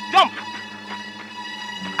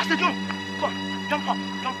 I said jump. Come on. Jump up.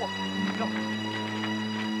 Jump.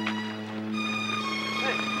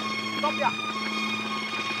 Hey, stop here.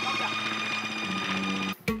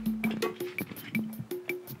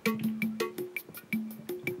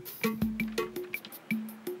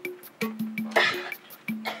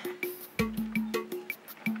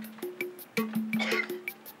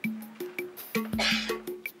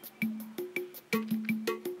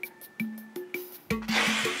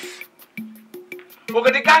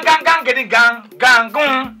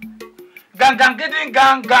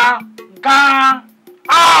 Gang.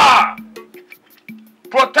 Ah!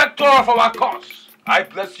 Protector of our cause, I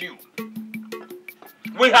bless you.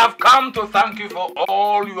 We have come to thank you for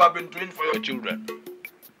all you have been doing for your children.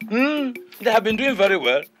 They have been doing very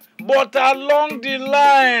well, but along the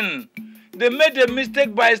line, they made a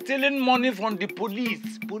mistake by stealing money from the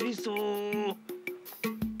police. Oh.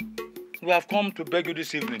 We have come to beg you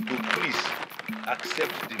this evening to please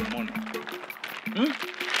accept the money.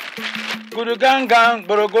 Guru gang,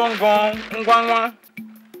 boro gong, ngwangwa.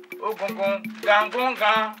 Oh, gong, gang,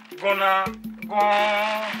 gona, gong.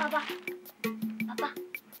 Papa,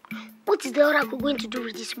 what is the oracle going to do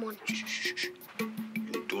with this money? Shh.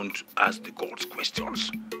 You don't ask the gods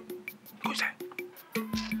questions. Go inside.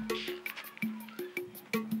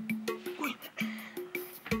 Go in.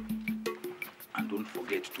 And don't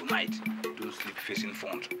forget tonight, don't sleep facing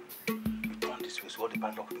front. You turn this way so all the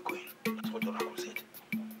bad luck will be going. That's what the oracle said.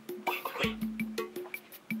 Go in.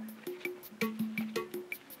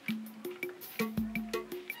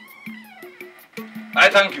 I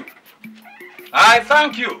thank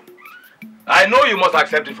you. I know you must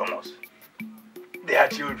accept it from us. They are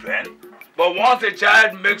children, but once a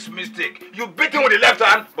child makes mistake, you beat him with the left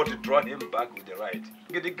hand, but you draw him back with the right.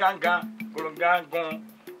 Get the gang.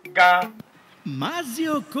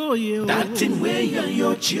 Mazio Koye, that thing where you and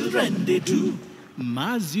your children they do.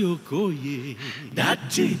 Mazio Koye,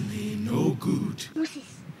 that thing ain't no good. Moses,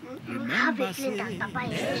 we have a feeling that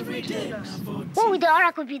Papa is going to kill us. What would the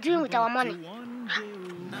oracle be doing with our money?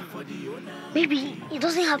 Maybe he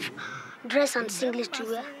doesn't have dress and singlet to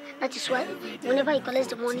wear. That is why whenever he collects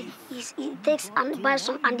the money, he takes and buys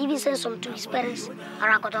some and even sends some to his parents.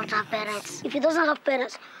 Oracle don't have parents. If he doesn't have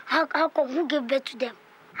parents, how come who gave birth to them?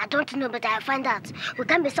 I don't know, but I find out. We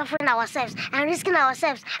can't be suffering ourselves and risking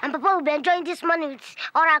ourselves. And Papa will be enjoying this money with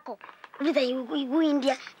Oracle. Every time you go in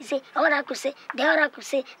there, you say, Oracle say, the Oracle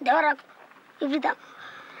say, the Oracle. Every time.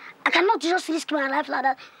 I cannot just risk my life like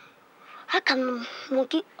that. How can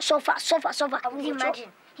monkey suffer? I would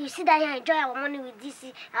imagine. You see that you enjoy our money with this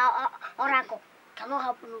Oracle. Cannot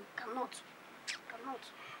happen, cannot.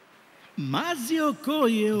 Mazio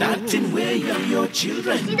Koye, that thing where you and your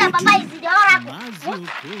children. See that Papa is in the Oracle. Mazio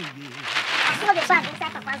Koye. I saw the bag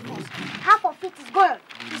inside Papa's box. Half of it is gold.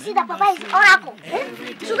 You see that Papa is Oracle.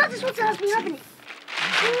 So that is what has been happening.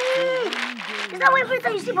 Is that why every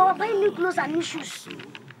time you see Papa buying new clothes and new shoes?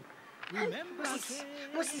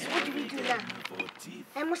 Moses, what do we do now?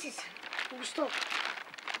 Hey, Moses, we'll stop.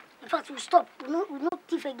 In fact, we'll stop. We'll not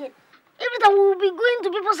thief again. Every time we will be going to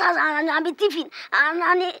people's house and be thieving. And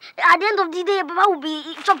at the end of the day, Papa will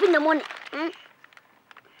be chopping the money.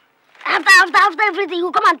 After everything, he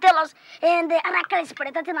will come and tell us, and the oracle is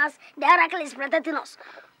protecting us. The oracle is protecting us.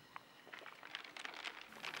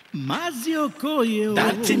 Mazio Koye.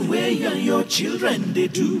 That thing where you and your children they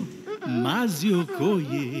do. Mazio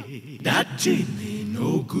Koye. That thing ain't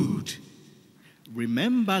no good.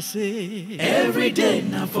 Remember say every day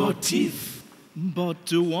na for thief.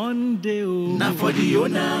 But one day na for the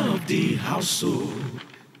owner of the household.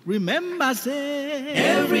 Remember say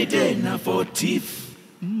every day na for thief.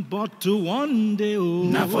 But one day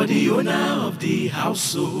na for the owner of the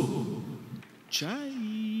household. Chai.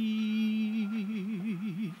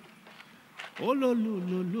 Oh lo lo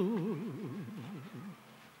lo lo.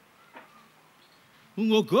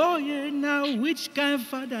 Ungokoye now which kind of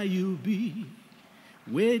father you be?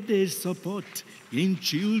 Where they support in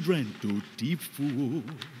children to thief fool.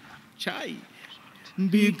 Chai.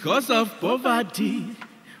 Because of poverty,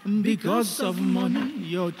 because of money,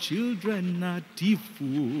 your children are thief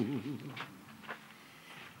fool.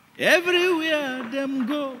 Everywhere them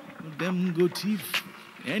go thief.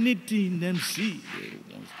 Anything them see, they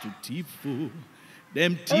want to thief for.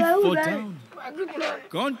 Them thief for town.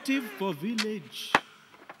 Can't thief for village.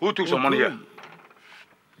 Who took some money here?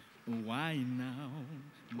 Why now?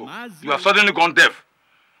 You have suddenly gone deaf.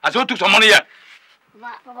 I said, who took some money here?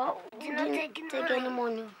 Papa, did not take any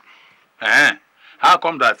money. How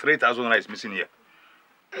come that 3,000 naira is missing here?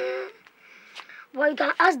 Well, you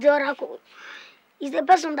can ask the oracle. He's the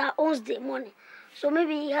person that owns the money. So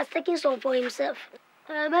maybe he has taken some for himself.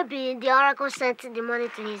 Maybe the oracle sent the money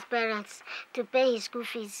to his parents to pay his school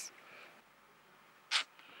fees.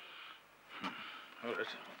 All right.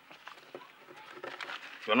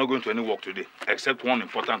 You are not going to any work today, except one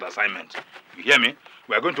important assignment. You hear me?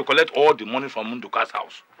 We are going to collect all the money from Munduka's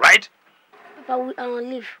house, right? Papa, we are on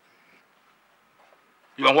leave.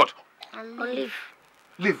 You are what? On leave.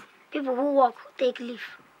 Leave? People who work take leave.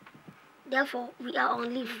 Therefore, we are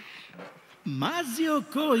on leave. Mazio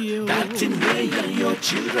Koye. That thing where you and your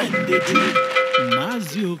children they do.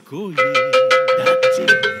 Mazio Koye. That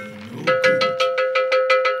thing no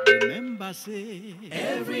good. Remember say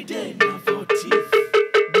every day na for thief.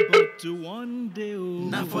 But one day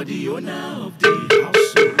na for the owner of the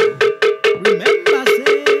household. Remember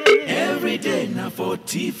say every day na for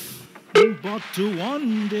thief. But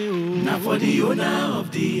one day na for the owner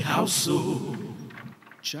of the household.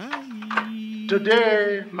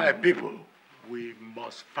 Today, my people, we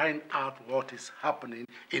must find out what is happening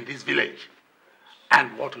in this village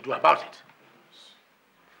and what to do about it.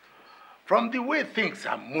 From the way things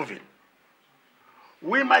are moving,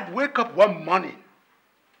 we might wake up one morning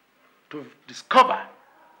to discover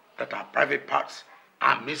that our private parts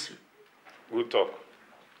are missing. We'll talk.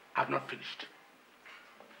 I've not finished.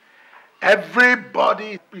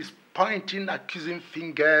 Everybody is pointing accusing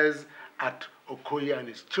fingers at Okoye and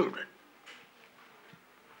his children.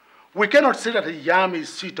 We cannot say that a yam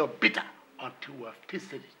is sweet or bitter until we have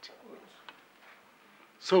tasted it.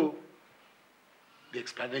 So, the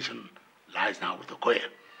explanation lies now with Okoye.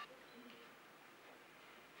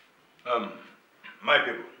 My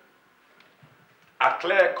people, a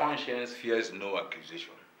clear conscience fears no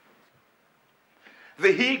accusation.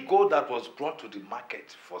 The he-goat that was brought to the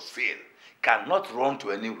market for sale cannot run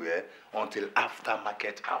to anywhere until after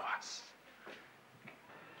market hours.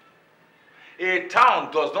 A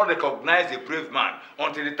town does not recognize a brave man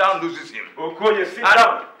until the town loses him. Okoye, sit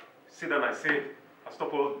down. Sit down, I say, and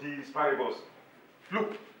stop all these parables.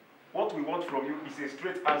 Look, what we want from you is a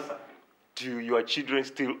straight answer. Do your children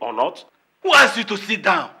still or not? Who asked you to sit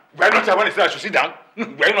down? Were you not here when he said I should sit down?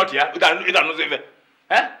 Were you not here? You don't know.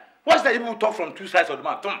 Eh? What's that people talk from two sides of the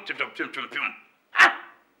mouth?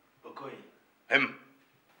 Okoye.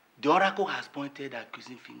 The oracle has pointed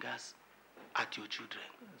accusing fingers at your children.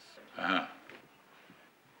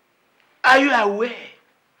 Are you aware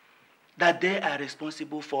that they are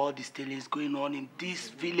responsible for all the stealings going on in this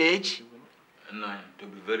village? No, to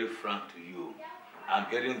be very frank to you, I'm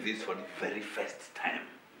hearing this for the very first time.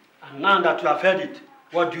 And now that you have heard it,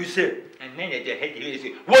 what do you say? And then you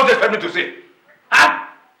say, what do you expect me to say? Huh?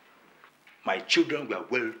 My children were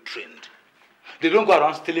well trained. They don't go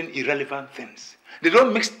around stealing irrelevant things. They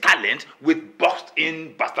don't mix talent with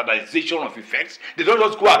boxed-in bastardization of effects. They don't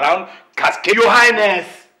just go around cascading. Your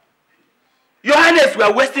Highness! Your Highness, we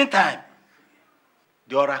are wasting time.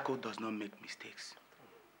 The oracle does not make mistakes.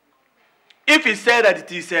 If he said that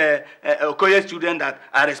it is Okoye's children that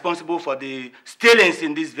are responsible for the stealings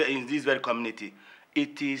in this very community,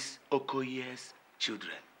 it is Okoye's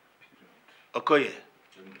children. Okoye,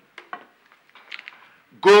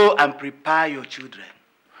 go and prepare your children.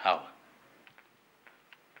 How?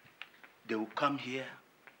 They will come here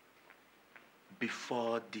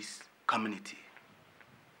before this community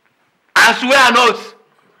and swear an oath.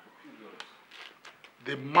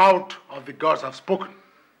 The mouth of the gods have spoken.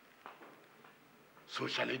 So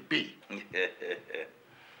shall it be.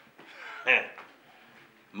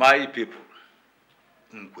 My people,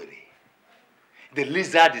 Nkwere, the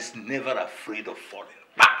lizard is never afraid of falling.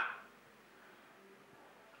 Bah!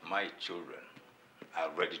 My children are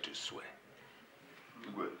ready to swear.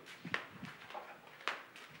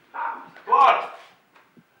 What?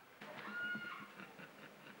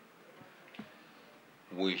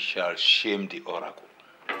 We shall shame the oracle.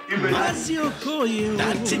 Mazio Koye,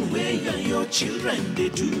 that thing where your children they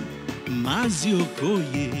do. Mazio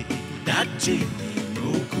Koye, that thing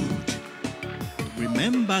no good.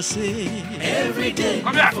 Remember, say every day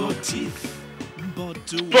for teeth, but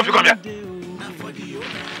to Come here. for the owner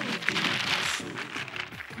of the house.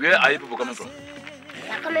 Where are you people coming from? We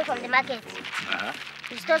are coming from the market.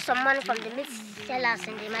 We stole some money from the meat sellers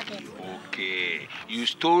in the market. Okay. You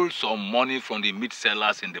stole some money from the meat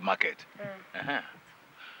sellers in the market.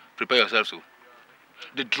 Prepare yourselves, so.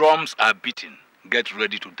 The drums are beating. Get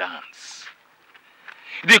ready to dance.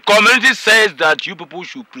 The community says that you people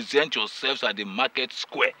should present yourselves at the market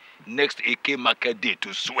square next AK market day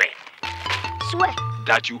to swear. Swear?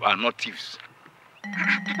 That you are not thieves.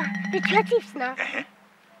 Papa, but you are thieves now.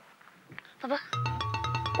 Papa,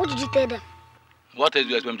 what did you tell them? What else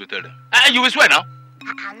do you expect me to tell them? You will swear now.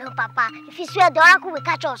 No, Papa. If you swear, the oracle will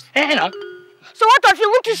catch us. Now. So what if you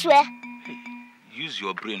want to swear? Use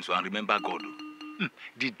your brain so and remember God.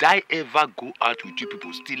 Did I ever go out with you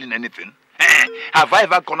people stealing anything? Have I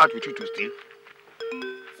ever gone out with you to steal?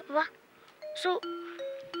 Papa, so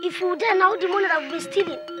if you die now, the money that we'll be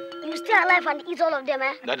stealing, you stay alive and eat all of them,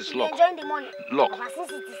 eh? That is you luck. enjoying the money. Luck. Papa,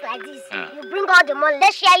 since it is like this, you bring all the money.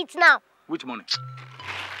 Let's share it now. Which money?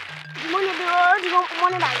 The money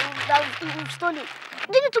that you've stolen.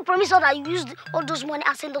 Didn't you promise us that you used all those money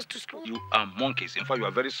and send us to school? You are monkeys. In fact, you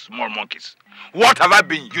are very small monkeys. What have I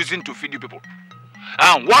been using to feed you people?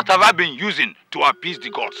 And what have I been using to appease the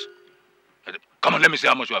gods? Come on, let me see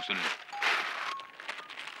how much you have stolen.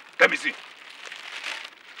 Let me see.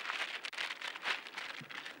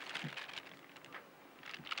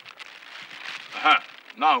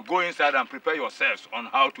 Now go inside and prepare yourselves on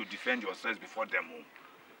how to defend yourselves before them.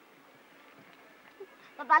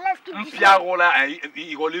 Papa, let's keep this. Come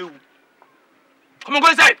on, go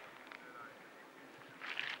inside.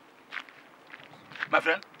 My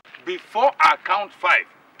friend, before I count 5,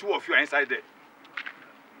 2 of you are inside there.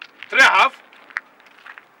 3.5.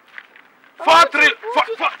 4, 3, 4.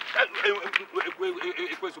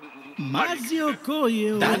 Mazio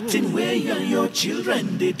Koye, that thing where your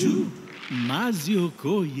children they do. Mazio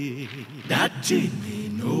Koye, that thing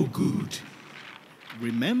ain't no good.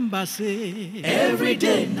 Remember, say every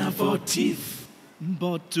day na for thief,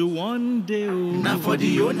 but one day na for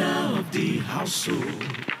the owner of the household.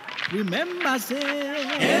 Remember, say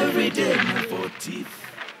every day na for thief.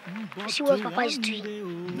 See what Papa is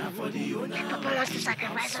doing. Papa wants to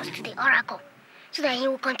sacrifice us to the oracle so that he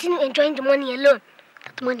will continue enjoying the money alone.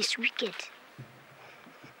 That money is wicked.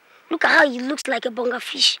 Look at how he looks like a bonga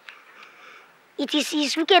fish. It is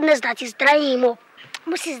his wickedness that is drying him up.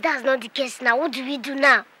 Moses, that's not the case now. What do we do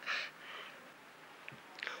now?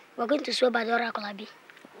 We're going to swear by the oracle, Abi.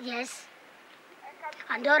 Yes.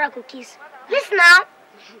 And the oracle kiss. Yes, now.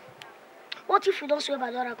 What if we don't swear by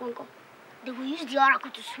the oracle, Uncle? They will use the oracle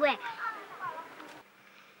to swear.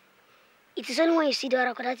 It is only when you see the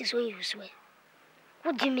oracle that is when you swear.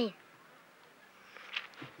 What do you mean?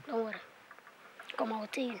 Don't worry. Come, I will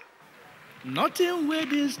tell you. Nothing where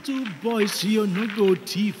these 2 boys here no go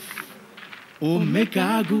thief.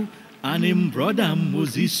 Omekagu and him brother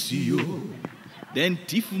Moses yo. Then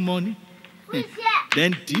thief money.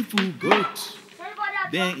 Then thief goat.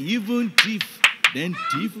 Then even thief. Then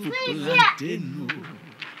thief plantain.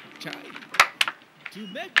 To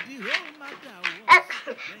make the whole matter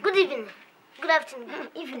worse. Good evening. Good afternoon. Good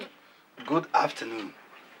evening. Good afternoon.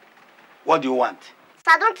 What do you want?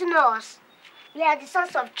 Sir, don't you know us? We are the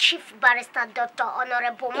sons of Chief Barrister Dr.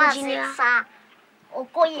 Honorable Engineer Sir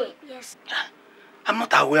Okoye. Yes. I'm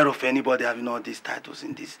not aware of anybody having all these titles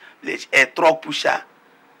in this village. A truck pusher.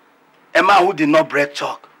 A man who did not break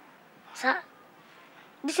chalk. Sir,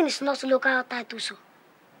 this is not a local title, so.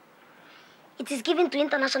 It is given to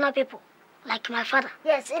international people. Like my father.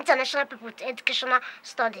 Yes, international people with educational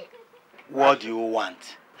study. What do you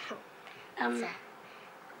want?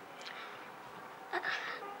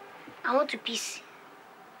 I want to peace.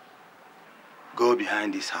 Go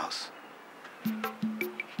behind this house.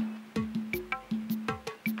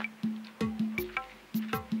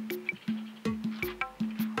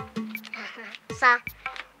 Sir,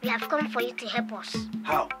 we have come for you to help us.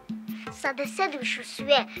 How? Sir, they said we should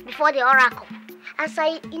swear before the oracle. And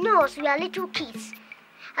sir, you know us, we are little kids.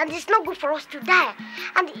 And it's not good for us to die.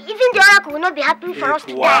 And even the oracle will not be happy for us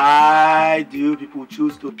to die. Why do you people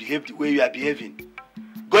choose to behave the way you are behaving?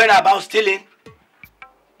 Going about stealing?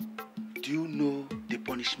 Do you know the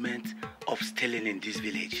punishment of stealing in this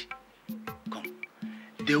village? Come.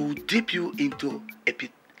 They will dip you into a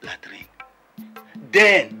pit latrine.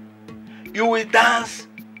 Then you will dance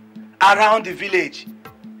around the village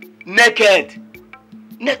naked.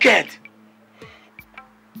 Naked.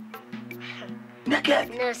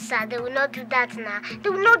 Naked. No, sir, they will not do that now. They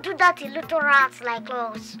will not do that to little rats like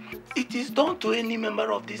us. It is done to any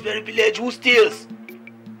member of this very village who steals.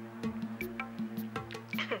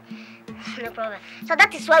 No problem. So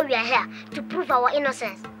that is why we are here, to prove our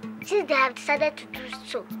innocence. Since they have decided to do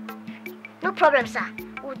so. No problem, sir.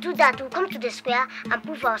 We'll do that. We'll come to the square and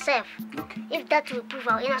prove ourselves. Okay. If that will prove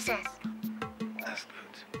our innocence. That's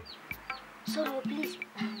good. Sorry, please.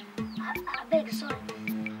 I beg, sorry.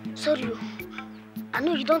 Sorry. I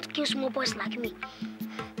know you don't kill small boys like me.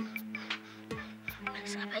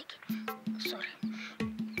 Please, I beg. Sorry.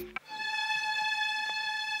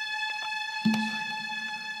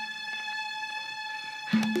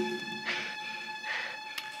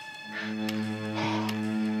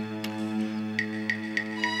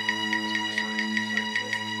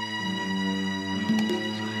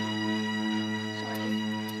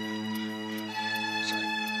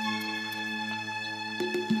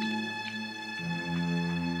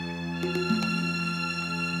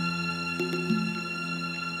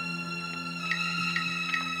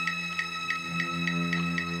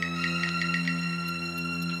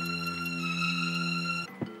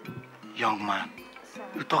 Young man,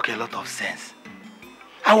 you talk a lot of sense.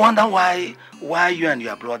 I wonder why you and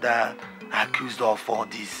your brother are accused of all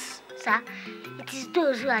this. Sir, it is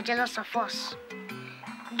those who are jealous of us.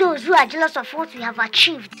 Those who are jealous of what we have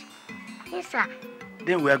achieved. Yes, sir.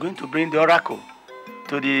 Then we are going to bring the oracle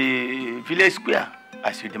to the village square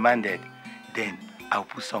as you demanded. Then I'll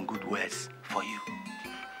put some good words for you.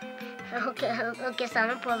 Okay, sir,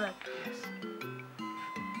 no problem. Yes.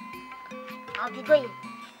 I'll be going.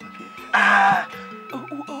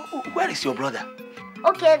 Where is your brother?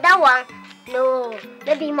 Okay, that one. No,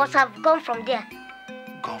 maybe he must have gone from there.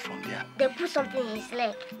 Gone from there? They put something in his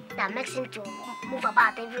leg that makes him to move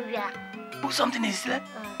about everywhere. Put something in his leg?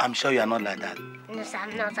 I'm sure you are not like that. No, sir,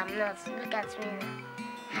 I'm not. Look at me now.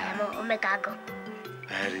 I am Omega Go.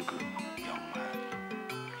 Very good, young man.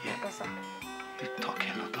 Yeah. Okay, sir. You talk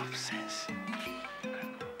a lot of sense.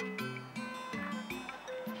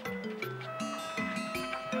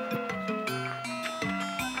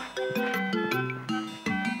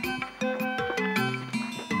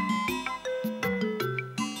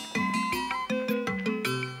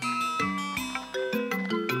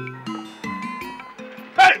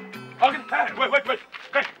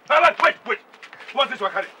 Wait. What's this you're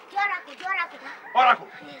carrying? The oracle. Oracle?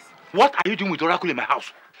 Yes. What are you doing with oracle in my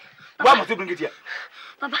house? Why must you bring it here?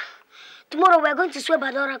 Papa, tomorrow we're going to swear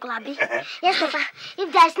by the oracle, Abi. Yes, Papa.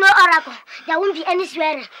 If there is no oracle, there won't be any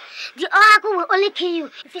swearing. The oracle will only kill you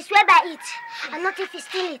if you swear by it, and not if you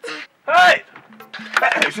steal it. Hey!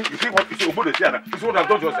 You see what Obodo is here now? You see what I've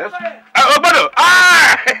done to yourself? Obodo!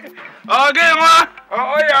 Ah! Okay, ma!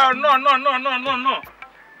 Oh, yeah, no.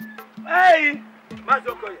 Hey!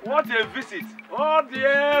 What a visit! Oh,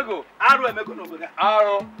 Diego!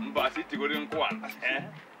 Aro, Mbasi Tigori Nkwan.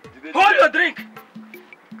 Hold your drink!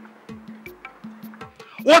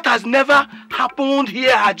 What has never happened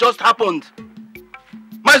here has just happened.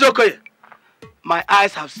 Mazokoye, my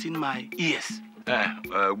eyes have seen my ears.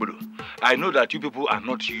 Obodo, I know that you people are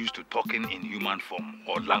not used to talking in human form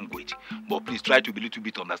or language, but please try to be a little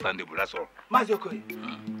bit understandable, that's all. Mazokoye,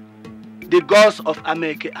 the gods of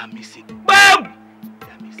Ameke are missing. BAM!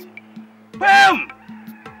 Boom!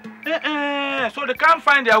 So they can't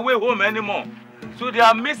find their way home anymore. So they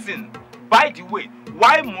are missing. By the way,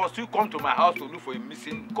 why must you come to my house to look for a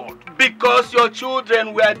missing god? Because your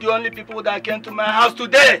children were the only people that came to my house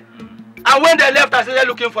today. And when they left, I started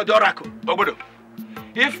looking for the oracle. Obodo,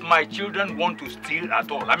 if my children want to steal at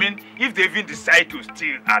all, I mean, if they even decide to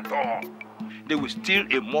steal at all, they will steal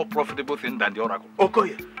a more profitable thing than the oracle.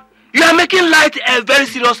 Okoye, you are making light a very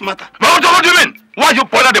serious matter. But what do you mean? Why you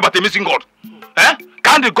bothered about the missing God? Eh?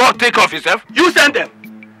 Can't the God take care of himself? You send them.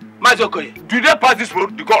 Mazi Okoye. Do they pass this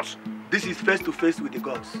road, the gods? This is face to face with the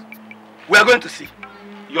gods. We are going to see.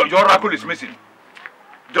 Your oracle is missing.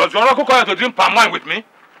 Does your oracle come to drink palm wine with me?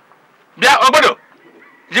 Yeah, Obodo.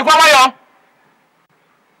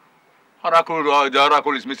 Oracle, the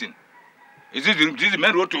oracle is missing. Is this the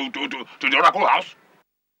main road to the oracle house?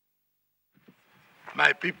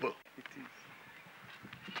 My people,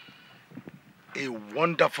 a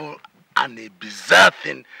wonderful and a bizarre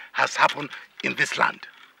thing has happened in this land.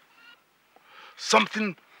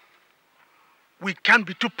 Something we can't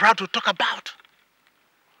be too proud to talk about.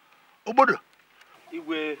 Obodo,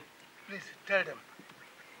 Igwe, please tell them.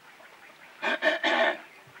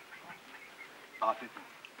 Our people.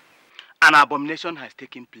 An abomination has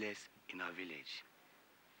taken place in our village.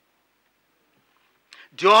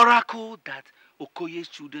 The oracle that Okoye's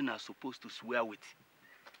children are supposed to swear with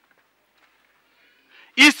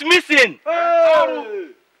is missing. Hey!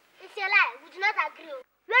 It's a lie. We do not agree.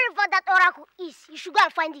 Wherever that oracle is, you should go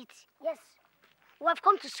and find it. Yes. We have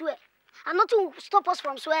come to swear. And nothing will stop us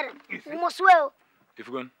from swearing. We must swear.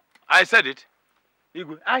 Ifgun, I said it.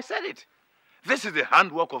 Igwe, I said it. This is the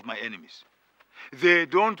handwork of my enemies. They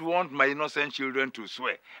don't want my innocent children to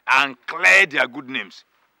swear and clear their good names.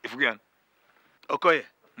 Ifgun. Okoye.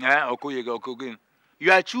 Yeah, Okoye.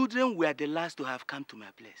 Your children were the last to have come to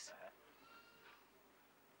my place.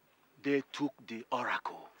 They took the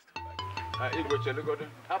oracle.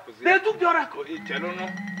 They took the oracle. Do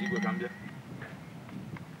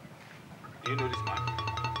you know this man?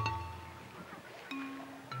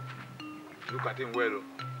 Look at him well.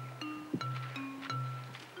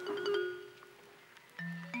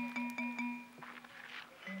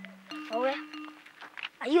 Owe,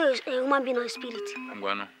 are you a human being or a spirit? I'm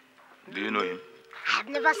going to. Do you know him? I have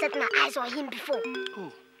never set my eyes on him before.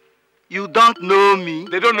 Oh. You don't know me?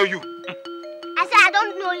 They don't know you. I said I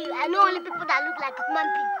don't know you. I know only people that look like human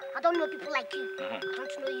beings. I don't know people like you. I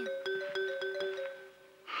don't know you.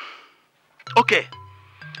 Okay.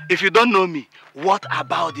 If you don't know me, what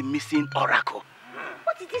about the missing oracle?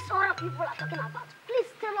 What is this oracle people are talking about?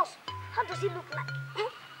 Please tell us. How does it look like?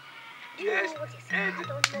 Do you know what it is? I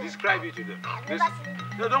don't know. Describe it to them. I've never seen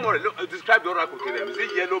it. No, don't worry. Look, describe the oracle to them. Is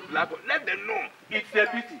it yellow, black? Let them know. It's a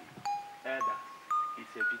pity. Elder,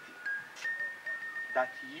 it's a pity that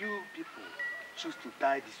you people choose to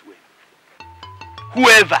die this way.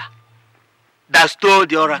 Whoever that stole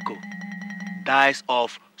the oracle dies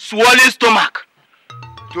of swollen stomach.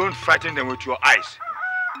 Don't frighten them with your eyes.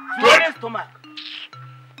 Swollen stomach.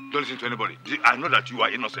 Don't listen to anybody. I know that you are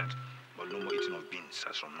innocent, but no more eating of beans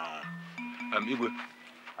as from now. Igwe,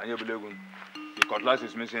 the cutlass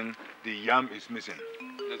is missing, the yam is missing.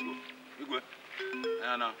 Let's go. Igwe.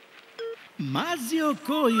 Now. Mazi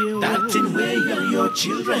Okoye, that thing where you and your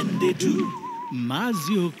children they do.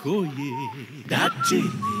 Mazi Okoye, that thing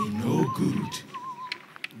ain't no good.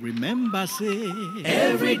 Remember say,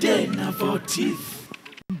 every day na for thief,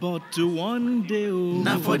 but to one day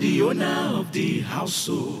na for the owner of the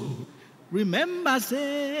household. Remember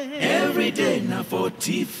say, every day na for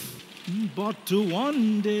thief, but to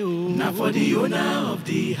one day na for the owner of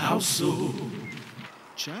the household.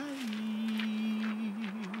 Chai.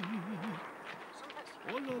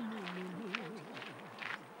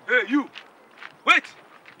 Hey, you! Wait!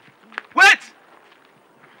 Wait!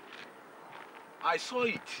 I saw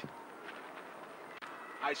it.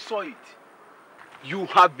 I saw it. You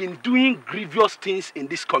have been doing grievous things in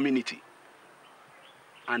this community.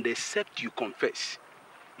 And except you confess,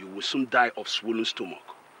 you will soon die of swollen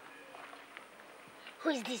stomach. Who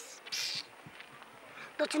is this?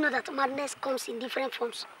 Don't you know that madness comes in different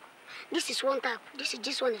forms? This is one type.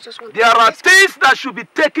 This one is just one type. There are things that should be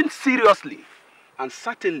taken seriously. And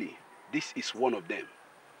certainly, this is one of them.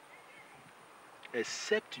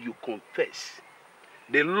 Except you confess.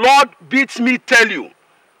 The Lord bids me tell you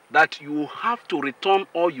that you have to return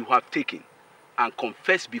all you have taken and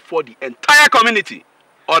confess before the entire community.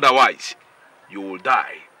 Otherwise, you will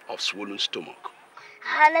die of swollen stomach.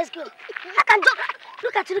 Let's go. I can talk.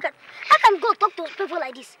 Look at. I can go talk to people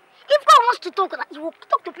like this. If God wants to talk, he will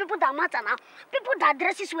talk to people that matter now. People that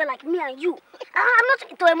dresses well like me and you. I'm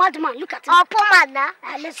not to a madman. Look at him. Oh, poor man now.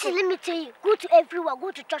 Let me tell you. Go to everywhere.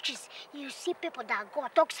 Go to churches. You see people that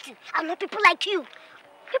God talks to. And not people like you.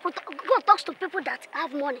 God talks to people that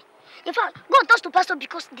have money. In fact, God talks to pastors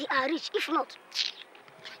because they are rich. If not,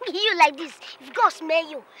 you like this. If God smell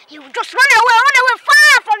you, he will just run away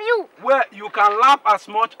far from you. Well, you can laugh as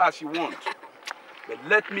much as you want. But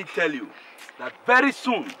let me tell you that very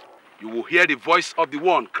soon, you will hear the voice of the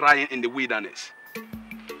one crying in the wilderness. Look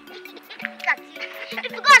at you.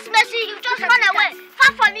 If God smells you, you just run away.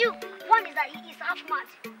 you. One is that he is half mad.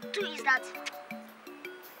 Two is that...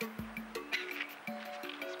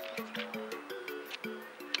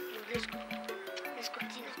 Let's go. Let's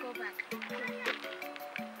continue. Let's go back.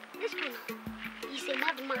 Let's go now. He's a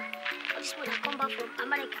madman. All these people that come back from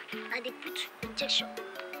America, and they put injection,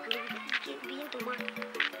 and they begin to man.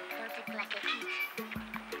 Don't take like a kid.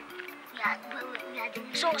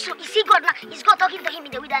 So is he God now? Is God talking to him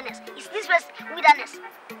in the wilderness? Is this place wilderness?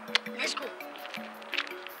 Let's go.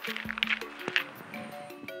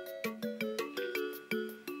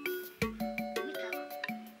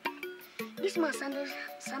 This man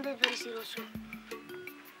sounded very serious.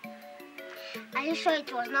 Are you sure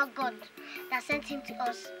it was not God that sent him to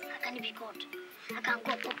us? How can he be God? I can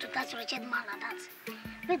go up to that wretched man like that.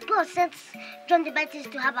 But God sent John the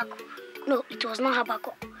Baptist to Habakkuk. No, it was not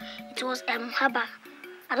Habakkuk. It was Haba.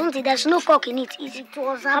 I don't think there's no cock in it. It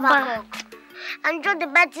was Habakkuk. And John the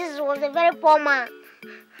Baptist was a very poor man.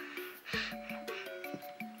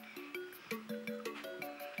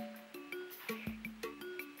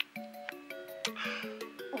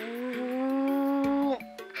 Ooh.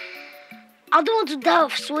 I don't want to die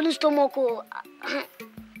of swollen stomach. Me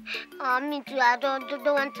too. I don't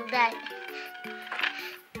want to die.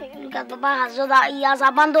 Look at Baba he has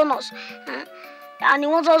abandoned us. And he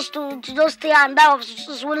wants us to just stay and die of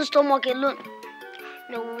swollen stomach alone.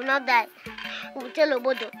 No, we will not die. We will tell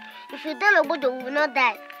Obodo. If you tell Obodo, we will not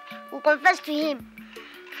die. We will confess to him.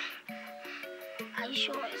 Are you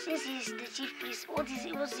sure? Since he is the chief priest, what's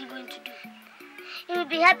he going to do? He will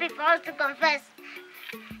be happy for us to confess.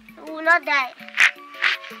 We will not die.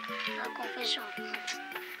 No confession.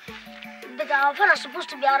 But our father is supposed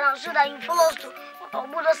to be around so that he follows to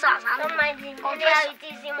Obodo's house. I don't mind him. Confess.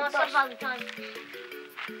 It is. He must suffer with us.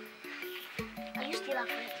 Are you still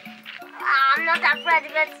afraid? I'm not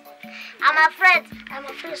afraid, but I'm afraid. I'm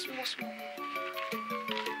afraid small. This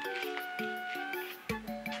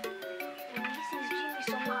is doing me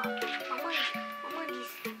somehow. Mama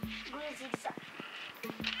is going zigzag.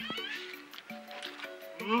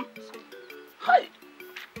 Hi.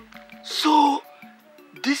 So,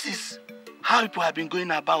 this is how people have been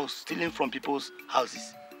going about stealing from people's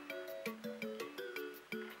houses.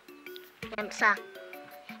 Sir,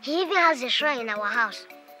 he even has a shrine in our house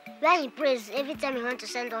where he prays every time he wants to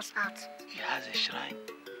send us out. He has a shrine?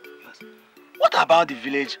 Yes. What about the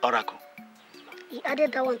village oracle? He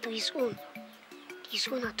added that one to his own. His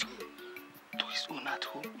own at home. To his own at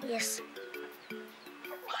home? Yes.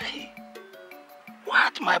 Why?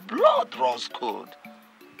 What? My blood runs cold.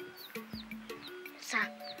 Sir,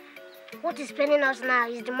 what is paining us now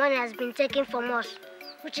is the money has been taken from us,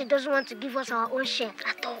 which he doesn't want to give us our own share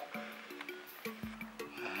at all.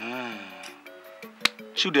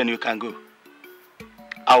 Children, you can go.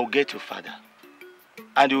 I will get your father.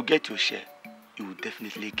 And you will get your share. You will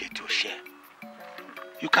definitely get your share.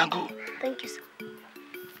 You can go. Thank you, sir.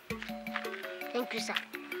 Thank you, sir.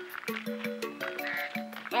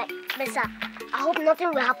 Yeah, but sir, I hope nothing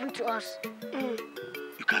will happen to us.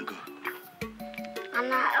 You can go.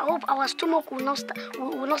 And I hope our stomach will not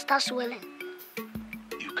start swelling.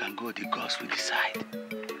 You can go. The gods will decide.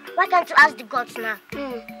 Why can't you ask the gods now?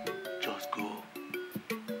 Just go.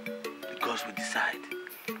 The gods will decide.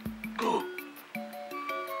 Go.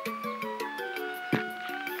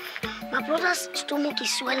 My brother's stomach is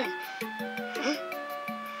swelling.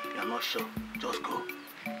 You're not sure. Just go.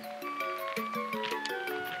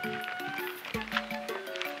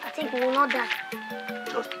 I think we will not die.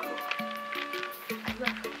 Just go.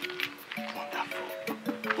 Wonderful.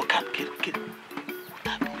 Look at get. What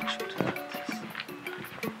type of shoot is this?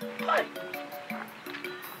 Hi.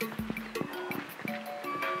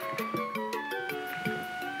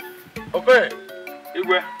 Okay.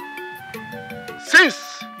 Igwe. Since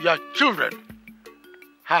your children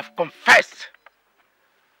have confessed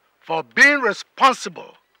for being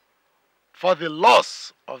responsible for the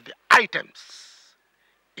loss of the items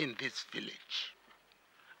in this village,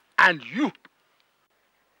 and you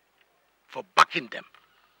for backing them,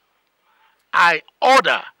 I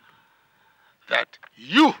order that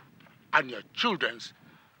you and your children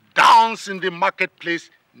dance in the marketplace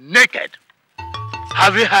naked.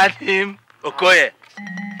 Have you heard him, Okoye?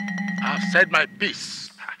 I've said my piece.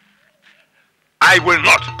 I will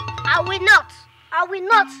not. I will not. I will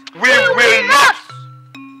not. We will not.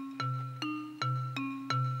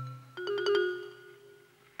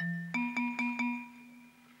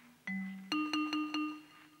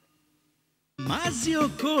 Mazi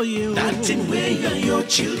Okoye, that thing where you and your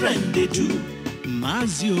children they do.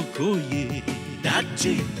 Mazi Okoye, that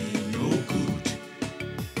thing no good.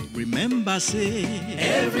 Remember say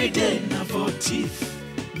every day na for thief.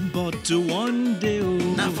 but to one day, oh,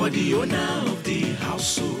 now for the owner of the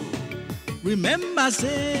house, oh. Remember,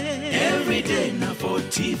 say, every day now for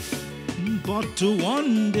thief, but to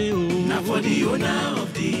one day, oh, now for the owner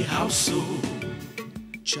of the house, oh.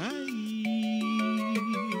 Chai,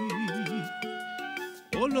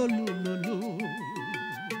 oh lo lo lo lo.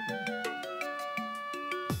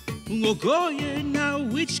 Ngogoye, now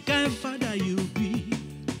which kind father you be?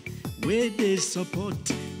 Where they support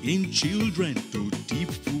in children to deep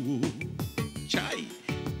fool. Chai,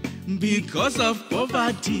 because of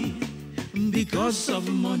poverty, because of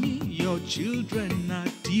money, your children are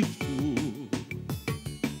deep fool.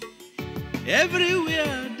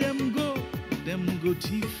 Everywhere them go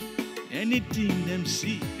thief. Anything them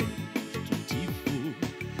see to thief fool.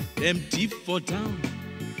 Them thief for town,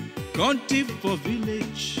 can't thief for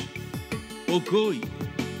village. Okoye,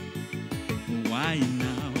 why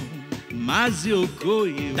now? Mazi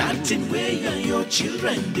Okoye, that thing where you and your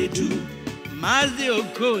children they do. Mazi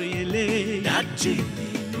Okoye, that thing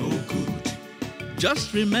ain't no good.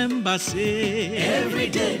 Just remember, say, every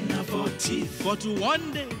day now for thief, but to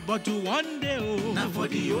one day, oh, now for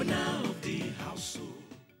the owner.